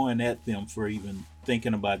going at them for even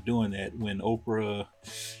thinking about doing that, when Oprah,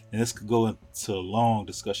 and this could go into a long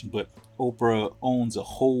discussion, but Oprah owns a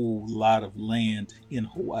whole lot of land in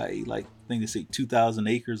Hawaii, like I think they say 2,000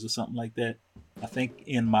 acres or something like that. I think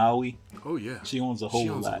in Maui. Oh yeah, she owns a whole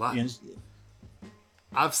lot. And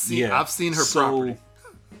I've seen her property.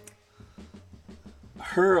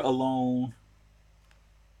 Her alone,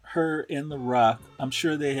 her and The Rock, I'm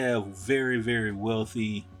sure they have very, very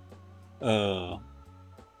wealthy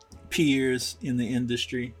peers in the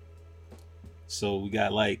industry. So we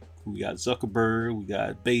got Zuckerberg, we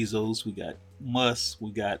got Bezos, we got Musk,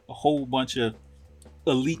 we got a whole bunch of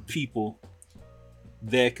elite people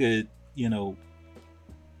that could,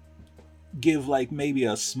 give like maybe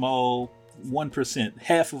a small 1%,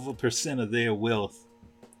 0.5% of their wealth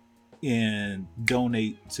and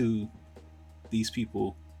donate to these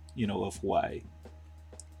people, of Hawaii.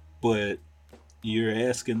 But you're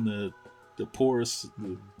asking the poorest,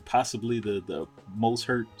 possibly the most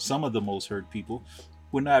hurt, some of the most hurt people.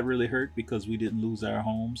 We're not really hurt because we didn't lose our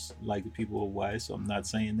homes like the people of Hawaii, so I'm not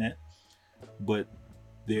saying that. But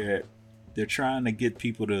they're trying to get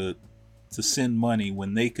people to send money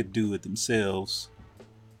when they could do it themselves.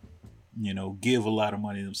 Give a lot of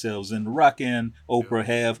money themselves. And The Rock and Oprah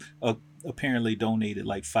have apparently donated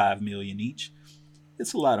like $5 million each.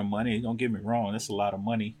 It's a lot of money. Don't get me wrong, it's a lot of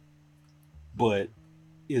money. But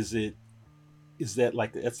that's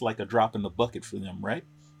like a drop in the bucket for them, right?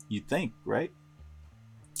 You think, right?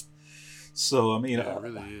 So I mean, it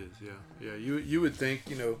really is. Yeah. You would think,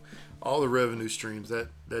 all the revenue streams, that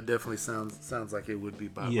definitely sounds like it would be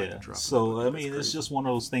by like a drop. So I mean, it's just one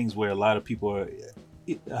of those things where a lot of people are,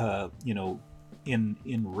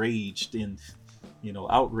 enraged and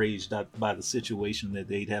outraged by the situation, that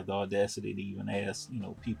they'd have the audacity to even ask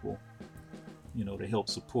people to help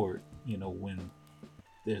support when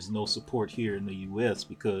there's no support here in the U.S.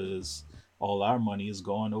 because all our money is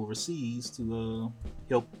going overseas to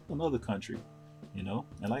help another country, And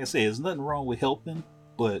like I say, there's nothing wrong with helping,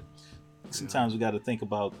 but sometimes we got to think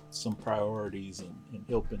about some priorities and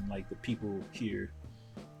helping like the people here,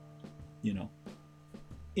 you know,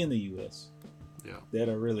 in the U.S. Yeah, that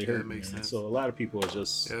are really hurting. Makes sense. So a lot of people are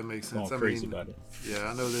just it makes sense. going crazy about it. Yeah,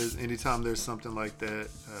 I know. Anytime there's something like that,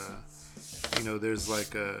 you know, there's like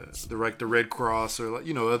the Red Cross or like,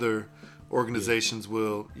 you know, other organizations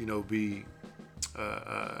will, you know, be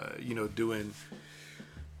you know, doing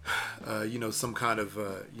you know, some kind of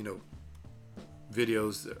you know,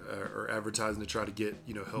 videos or advertising to try to get,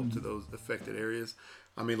 you know, help to those affected areas.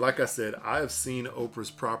 I mean, like I said, I have seen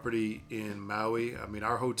Oprah's property in Maui. I mean,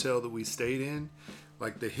 our hotel that we stayed in,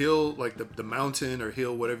 like the hill, like the mountain or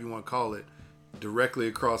hill, whatever you want to call it, directly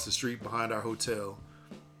across the street behind our hotel,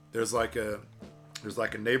 there's like a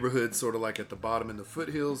neighborhood sort of like at the bottom in the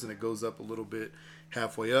foothills, and it goes up a little bit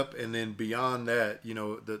halfway up, and then beyond that, you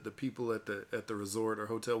know, the people at the resort or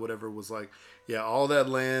hotel, whatever, was like, yeah, all that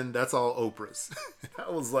land, that's all Oprah's.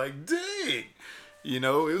 I was like, dang. You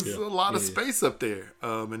know, it was a lot of space up there.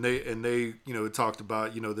 And they, you know, talked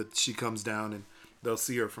about, you know, that she comes down and they'll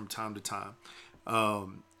see her from time to time.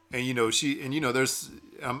 And, you know, there's,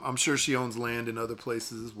 I'm sure she owns land in other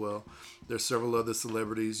places as well. There's several other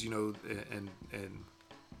celebrities, you know, and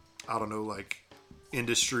I don't know, like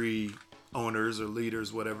industry owners or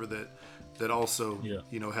leaders, whatever, that also,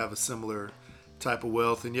 you know, have a similar type of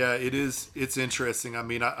wealth. And it's interesting. I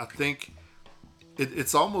mean, I think,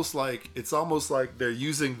 it's almost like they're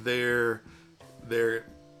using their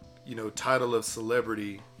you know, title of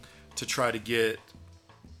celebrity to try to get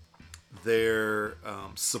their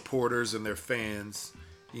supporters and their fans,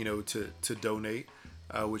 you know, to donate,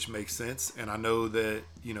 which makes sense. And I know that,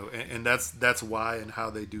 you know, and that's why and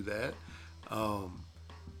how they do that. I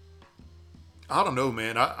don't know,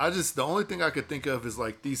 man. I just, the only thing I could think of is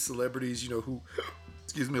like these celebrities, you know, who,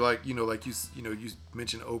 excuse me, like, you know, like you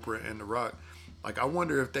mentioned Oprah and The Rock. Like, I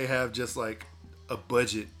wonder if they have just like a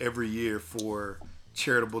budget every year for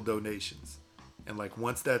charitable donations, and like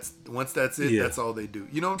once that's it, that's all they do.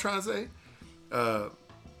 You know what I'm trying to say?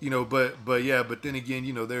 You know, but then again,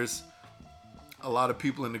 you know, there's a lot of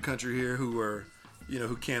people in the country here who are, you know,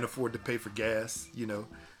 who can't afford to pay for gas. You know,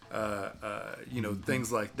 you know,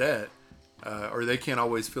 things like that, or they can't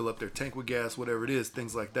always fill up their tank with gas, whatever it is.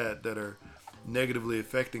 Things like that are negatively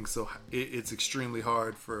affecting. So it's extremely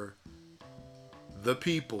hard for the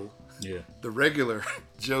people, the regular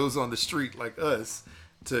Joes on the street like us,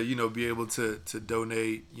 to, you know, be able to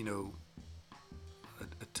donate, you know,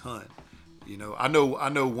 a ton. You know, I know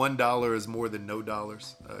 $1 is more than no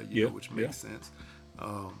dollars, you know, which makes sense.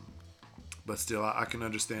 But still, I can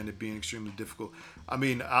understand it being extremely difficult. I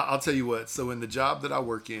mean, I'll tell you what. So in the job that I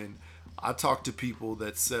work in, I talk to people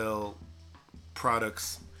that sell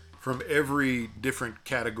products from every different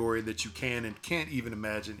category that you can and can't even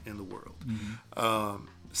imagine in the world.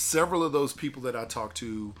 Several of those people that I talk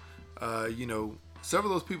to, you know,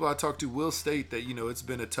 will state that, you know, it's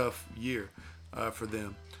been a tough year for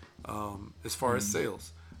them as far as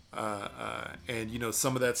sales. And, you know,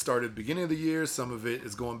 some of that started beginning of the year. Some of it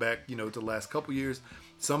is going back, you know, to the last couple years.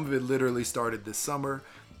 Some of it literally started this summer,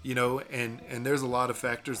 you know, and there's a lot of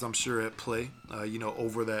factors, I'm sure, at play, you know,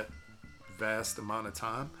 over that vast amount of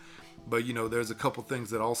time. But, you know, there's a couple things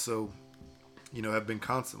that also, you know, have been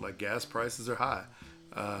constant, like gas prices are high.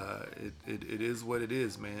 It is what it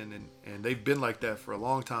is, man. And they've been like that for a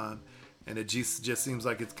long time. And it just seems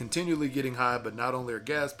like it's continually getting high. But not only are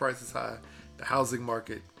gas prices high, the housing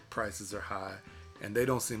market prices are high. And they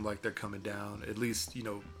don't seem like they're coming down. At least, you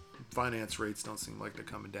know, finance rates don't seem like they're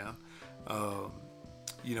coming down.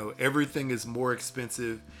 You know, everything is more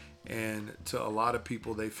expensive. And to a lot of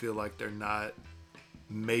people, they feel like they're not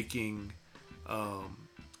making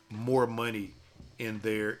more money in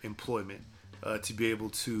their employment to be able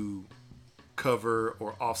to cover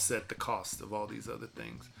or offset the cost of all these other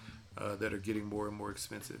things that are getting more and more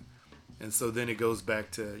expensive. And so then it goes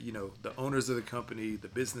back to, you know, the owners of the company, the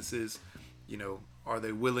businesses, you know, are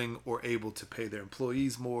they willing or able to pay their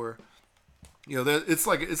employees more? You know, it's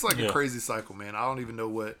like a crazy cycle, man. I don't even know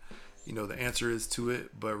what, you know, the answer is to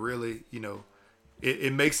it, but really, you know,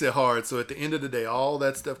 it makes it hard. So at the end of the day, all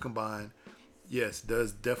that stuff combined, yes,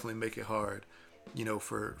 does definitely make it hard, you know,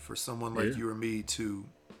 for someone like you or me to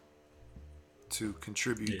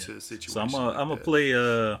contribute to a situation. So I'm gonna play.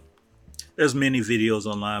 There's many videos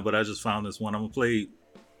online, but I just found this one. I'm gonna play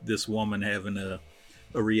this woman having a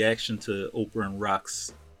reaction to Oprah and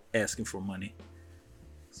Rock's asking for money.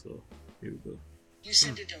 So here we go. You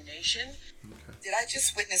sent a donation? Okay. Did I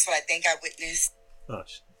just witness what I think I witnessed?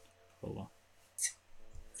 Hush. Hold on.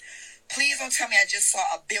 Please don't tell me I just saw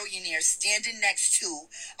a billionaire standing next to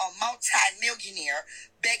a multi-millionaire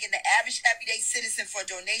begging the average everyday citizen for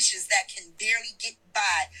donations that can barely get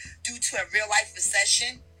by due to a real-life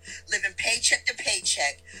recession, living paycheck to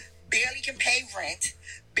paycheck, barely can pay rent,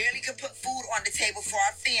 barely can put food on the table for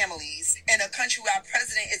our families, in a country where our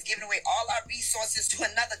president is giving away all our resources to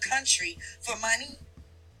another country for money.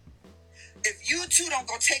 If you two don't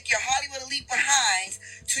go take your Hollywood elite behinds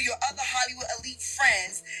to your other Hollywood elite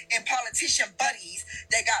friends and politician buddies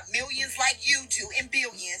that got millions like you do and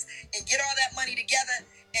billions and get all that money together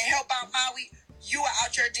and help out Maui, you are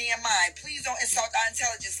out your damn mind. Please don't insult our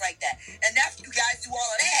intelligence like that. And after you guys do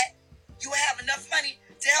all of that, you will have enough money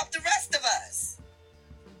to help the rest of us.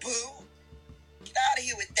 Boo. Get out of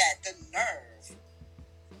here with that. The nerve.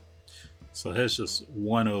 So that's just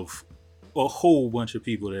one of a whole bunch of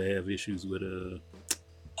people that have issues with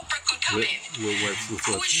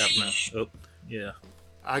what's happening. Oh, yeah.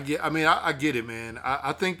 I get it, man.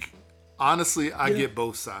 I think honestly, I get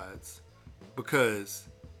both sides because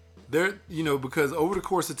because over the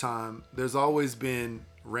course of time, there's always been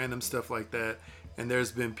random stuff like that, and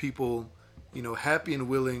there's been people, happy and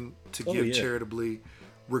willing to give charitably,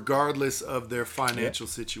 regardless of their financial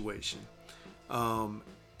situation.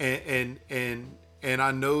 And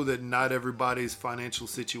I know that not everybody's financial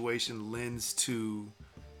situation lends to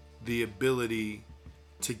the ability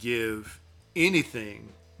to give anything,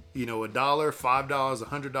 $1, $5,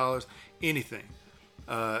 $100, anything.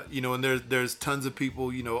 And there's tons of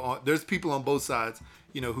people, there's people on both sides,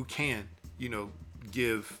 who can,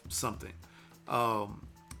 give something.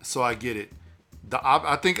 So I get it.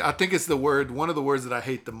 I think it's one of the words that I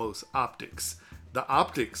hate the most, optics. The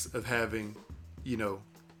optics of having,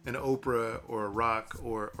 an Oprah or a Rock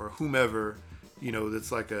or whomever,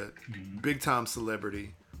 that's like a big time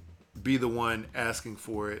celebrity, be the one asking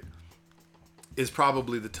for it is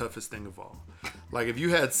probably the toughest thing of all. Like if you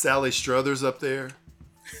had Sally Struthers up there,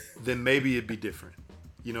 then maybe it'd be different.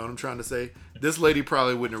 You know what I'm trying to say? This lady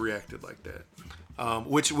probably wouldn't have reacted like that.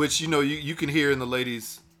 Which you can hear in the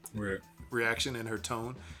lady's reaction and her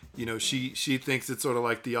tone. She thinks it's sort of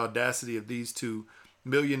like the audacity of these two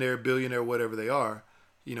millionaire, billionaire, whatever they are,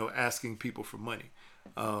 asking people for money.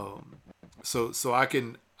 So I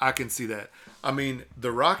can see that. I mean,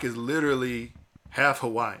 The Rock is literally half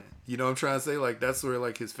Hawaiian. You know what I'm trying to say? Like that's where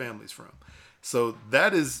like his family's from. So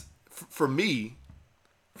that is for me,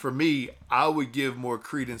 I would give more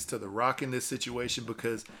credence to The Rock in this situation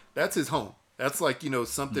because that's his home. That's like,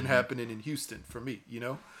 something happening in Houston for me,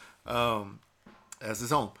 that's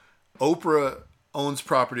his home. Oprah owns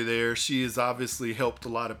property there. She has obviously helped a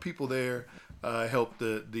lot of people there. Help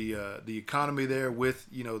the economy there with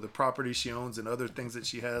the property she owns and other things that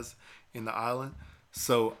she has in the island.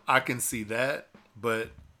 So I can see that, but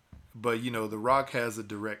The Rock has a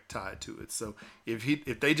direct tie to it. So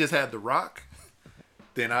if they just had The Rock,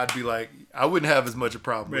 then I'd be like, I wouldn't have as much a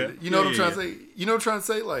problem with it. You know what I'm trying to say? You know what I'm trying to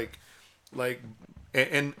say? Like,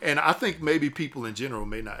 and I think maybe people in general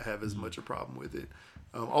may not have as much a problem with it.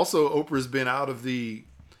 Also, Oprah's been out of the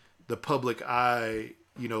public eye.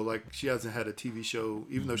 Like she hasn't had a TV show,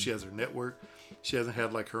 even though she has her network. She hasn't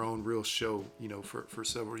had like her own real show, for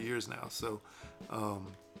several years now. So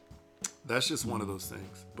that's just one of those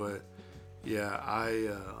things. But yeah, I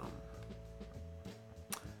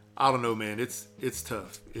don't know, man. It's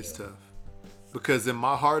tough. It's tough because in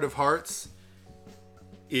my heart of hearts,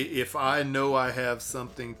 if I know I have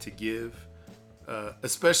something to give,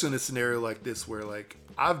 especially in a scenario like this where like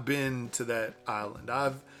I've been to that island,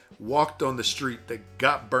 I've walked on the street that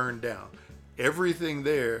got burned down. Everything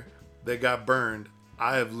there that got burned,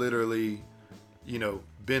 I have literally,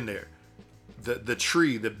 been there. The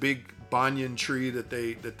tree, the big banyan tree that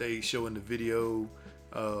they show in the video,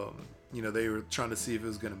 they were trying to see if it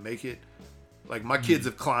was gonna make it. Like my kids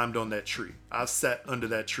have climbed on that tree. I sat under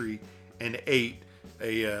that tree and ate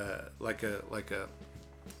a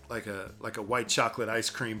white chocolate ice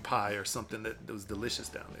cream pie or something that was delicious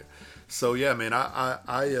down there. So yeah, man,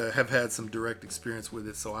 I have had some direct experience with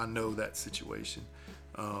it, so I know that situation,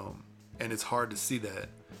 and it's hard to see that.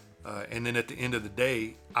 And then at the end of the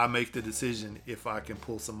day, I make the decision if I can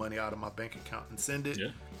pull some money out of my bank account and send it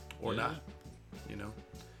or not.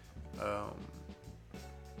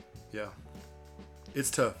 Yeah,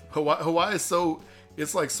 it's tough. Hawaii is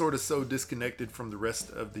it's like sort of so disconnected from the rest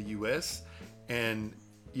of the U.S. and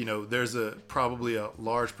there's probably a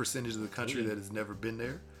large percentage of the country that has never been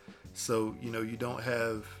there. So, you don't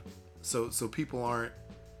have, so people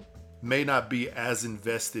may not be as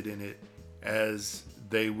invested in it as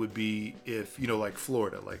they would be if, like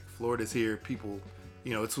Florida's here, people,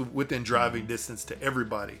 it's within driving distance to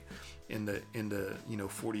everybody in the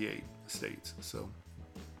 48 states. So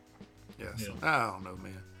I don't know,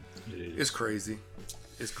 man. It's crazy.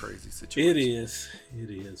 It's crazy situation.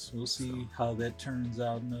 It is. We'll see how that turns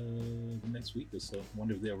out in the next week or so. I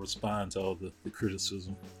wonder if they'll respond to all the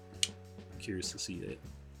criticism. Curious to see that.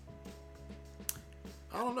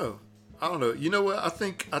 I don't know. You know what? I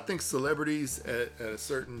think celebrities at a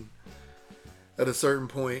certain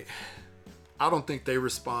point, I don't think they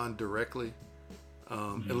respond directly,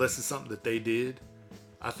 unless it's something that they did.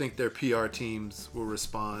 I think their PR teams will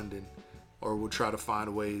respond or will try to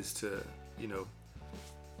find ways to,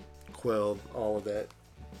 quell all of that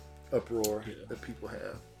uproar that people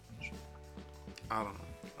have. I don't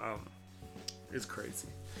know. It's crazy.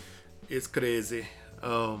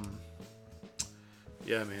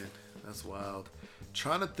 Yeah, man, that's wild.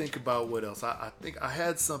 Trying to think about what else. I think I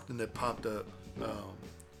had something that popped up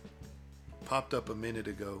a minute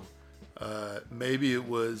ago. Maybe it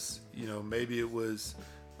was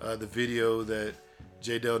the video that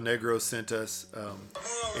J Del Negro sent us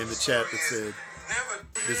in the chat that said,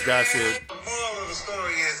 this guy said, the moral of the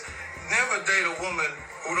story is never date a woman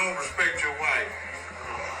who don't respect your wife.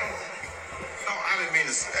 No, I didn't mean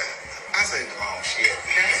to say that. I said the wrong shit.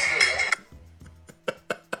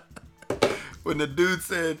 When the dude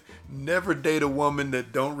said, never date a woman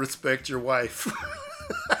that don't respect your wife.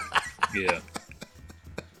 Yeah.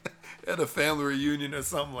 At a family reunion or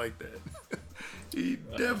something like that. He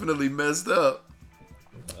definitely messed up.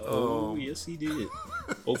 Oh, yes, he did.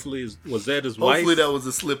 Hopefully, was that his wife? Hopefully, that was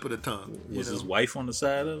a slip of the tongue. Was his wife on the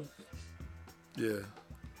side of it? Yeah.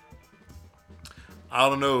 I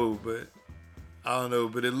don't know, but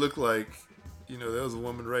it looked like, there was a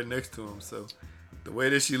woman right next to him. So the way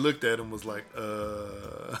that she looked at him was like,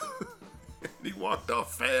 he walked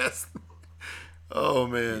off fast. Oh,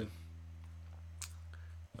 man.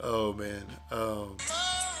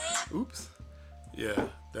 Oops. Yeah,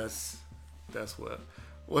 that's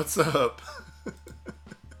what's up.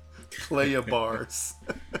 Playa bars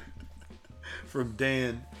from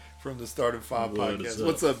Dan from the Starting Five podcast.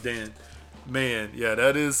 What's up, Dan? Man, yeah,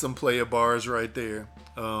 that is some playa bars right there.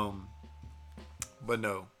 But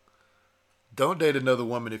no, don't date another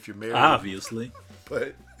woman if you're married. Obviously,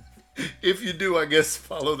 but if you do, I guess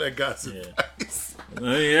follow that guy's advice.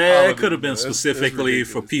 It could have been specifically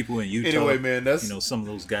for people in Utah. Anyway, man, that's some of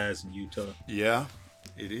those guys in Utah. Yeah,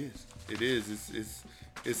 it is.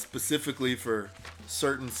 It's specifically for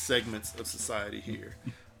certain segments of society here.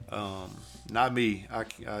 Not me. I'm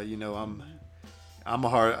a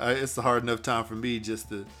hard. It's a hard enough time for me just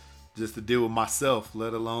to deal with myself,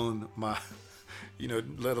 let alone my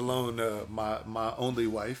only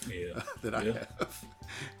wife that I have,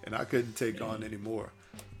 and I couldn't take on anymore.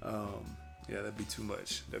 That'd be too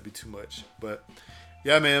much. But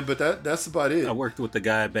yeah, man. But that's about it. I worked with the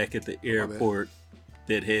guy back at the airport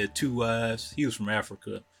that had 2 wives. He was from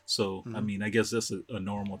Africa, so I mean, I guess that's a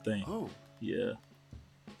normal thing. Oh, yeah.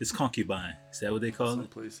 It's concubine. Is that what they call Some it?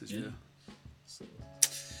 places, yeah. So,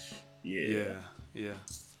 yeah.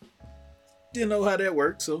 Didn't know how that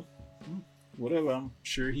worked, so whatever. I'm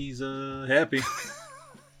sure he's happy.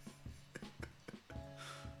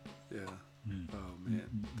 Yeah. Oh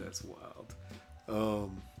man, that's wild.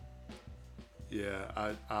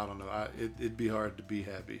 Yeah, I don't know. It'd be hard to be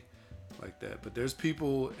happy like that. But there's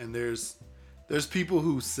people, and there's people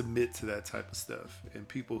who submit to that type of stuff, and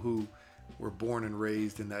people who were born and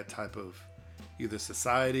raised in that type of either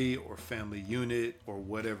society or family unit or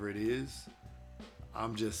whatever it is.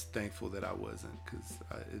 I'm just thankful that I wasn't, because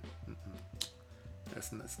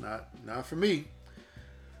that's not for me.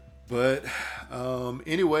 But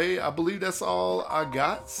anyway, I believe that's all I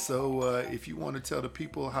got. So if you want to tell the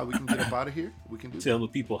people how we can get up out of here, we can do Tell the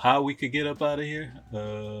people how we could get up out of here?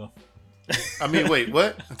 I mean, wait,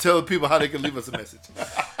 what? Tell the people how they can leave us a message.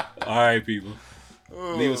 All right, people.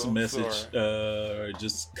 Leave us a message. Or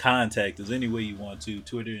just contact us any way you want to.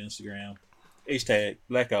 Twitter, Instagram.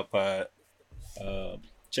 #BlackoutPod.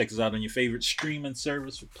 Check us out on your favorite streaming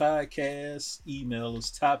service for podcasts. Email us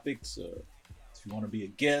topics. If you want to be a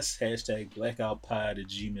guest,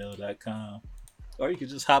 #blackoutpod@gmail.com. Or you can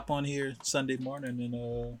just hop on here Sunday morning and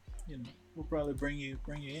we'll probably bring you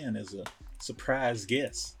in as a surprise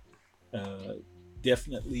guest.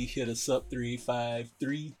 Definitely hit us up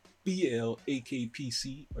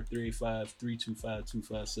 353-BLAKPC or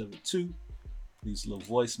 385-325-2572. Leave us a little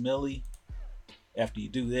voicemail. After you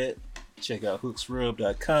do that, check out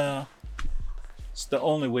hooksrub.com. It's the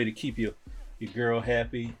only way to keep your girl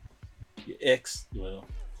happy. Your ex, well,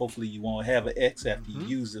 hopefully you won't have an ex after you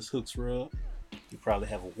use this Hooks Rub. You probably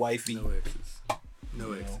have a wifey. No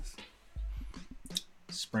exes.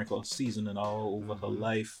 Sprinkle seasoning all over her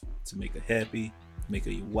life. to make her happy, make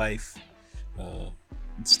her your wife.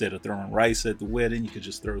 Instead of throwing rice at the wedding, you could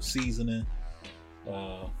just throw seasoning.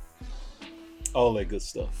 All that good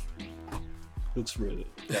stuff. Looks really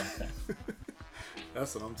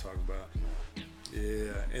That's what I'm talking about.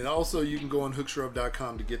 Yeah, and also you can go on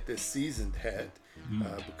hookshrub.com to get this seasoned hat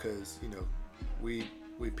because we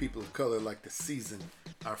people of color like to season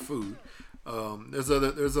our food. There's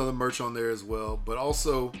other merch on there as well, but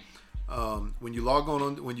also when you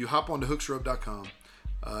when you hop onto hookshrub.com,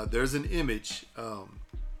 there's an image.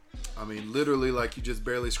 Literally, like you just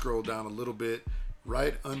barely scroll down a little bit,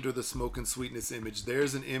 right under the Smoke and Sweetness image.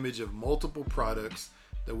 There's an image of multiple products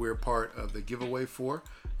that we're part of the giveaway for.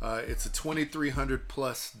 It's a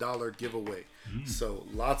 $2,300+ giveaway. So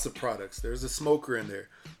lots of products. There's a smoker in there.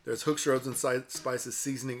 There's Hook Shrubs and Spices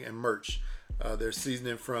seasoning and merch. There's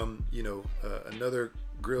seasoning from another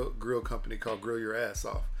grill company called Grill Your Ass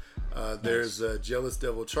Off. There's Jealous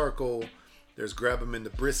Devil charcoal. There's Grab 'em in the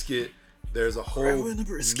Brisket. There's a whole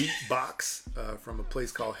meat box from a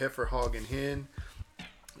place called Heifer, Hog, and Hen.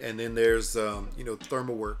 And then there's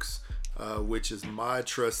ThermoWorks, which is my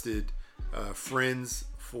trusted friends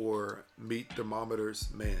for meat thermometers.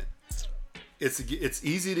 Man, it's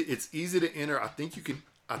easy to enter. I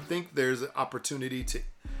think there's an opportunity to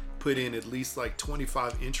put in at least like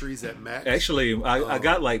 25 entries at max. Actually, I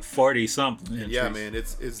got like 40 something entries. Yeah, man,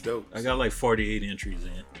 it's dope. I got like 48 entries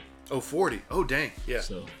in. Oh, 40. Oh, dang. Yeah.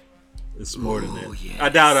 So it's more than that. Yes. I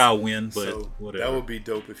doubt I'll win, but whatever. That would be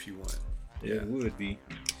dope if you won. Yeah, it would be.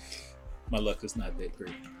 My luck is not that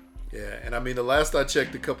great. Yeah, and the last I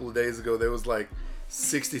checked a couple of days ago, there was like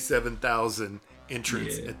 67,000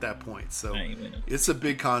 entrants at that point. So it's a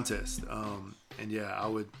big contest. And yeah, I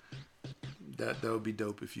would. That would be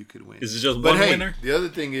dope if you could win. Is it just one winner? The other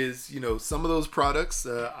thing is, some of those products,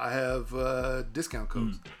 I have discount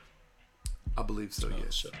codes. I believe so.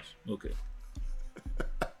 Yes. Shucks. Okay.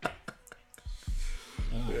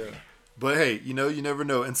 Yeah. But hey, you never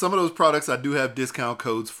know. And some of those products I do have discount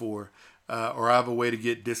codes for, or I have a way to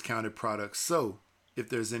get discounted products. So if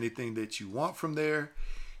there's anything that you want from there,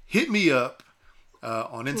 hit me up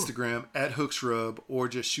on Instagram at hookshrub, or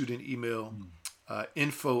just shoot an email,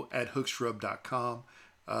 info@hookshrub.com,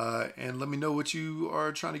 and let me know what you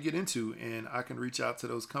are trying to get into, and I can reach out to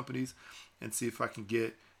those companies and see if I can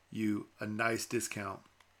get you a nice discount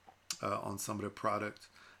on some of the product.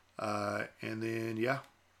 And then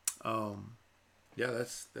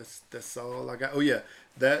that's all I got. Oh yeah,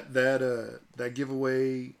 that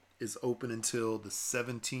giveaway is open until the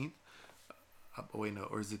 17th.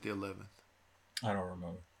 Or is it the 11th? I don't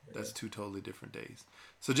remember. That's two totally different days.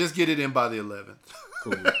 So just get it in by the 11th.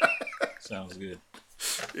 Cool. Sounds good.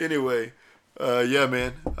 Anyway, yeah,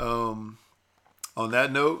 man. On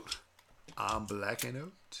that note, I'm Black and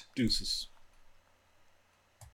Out. Deuces.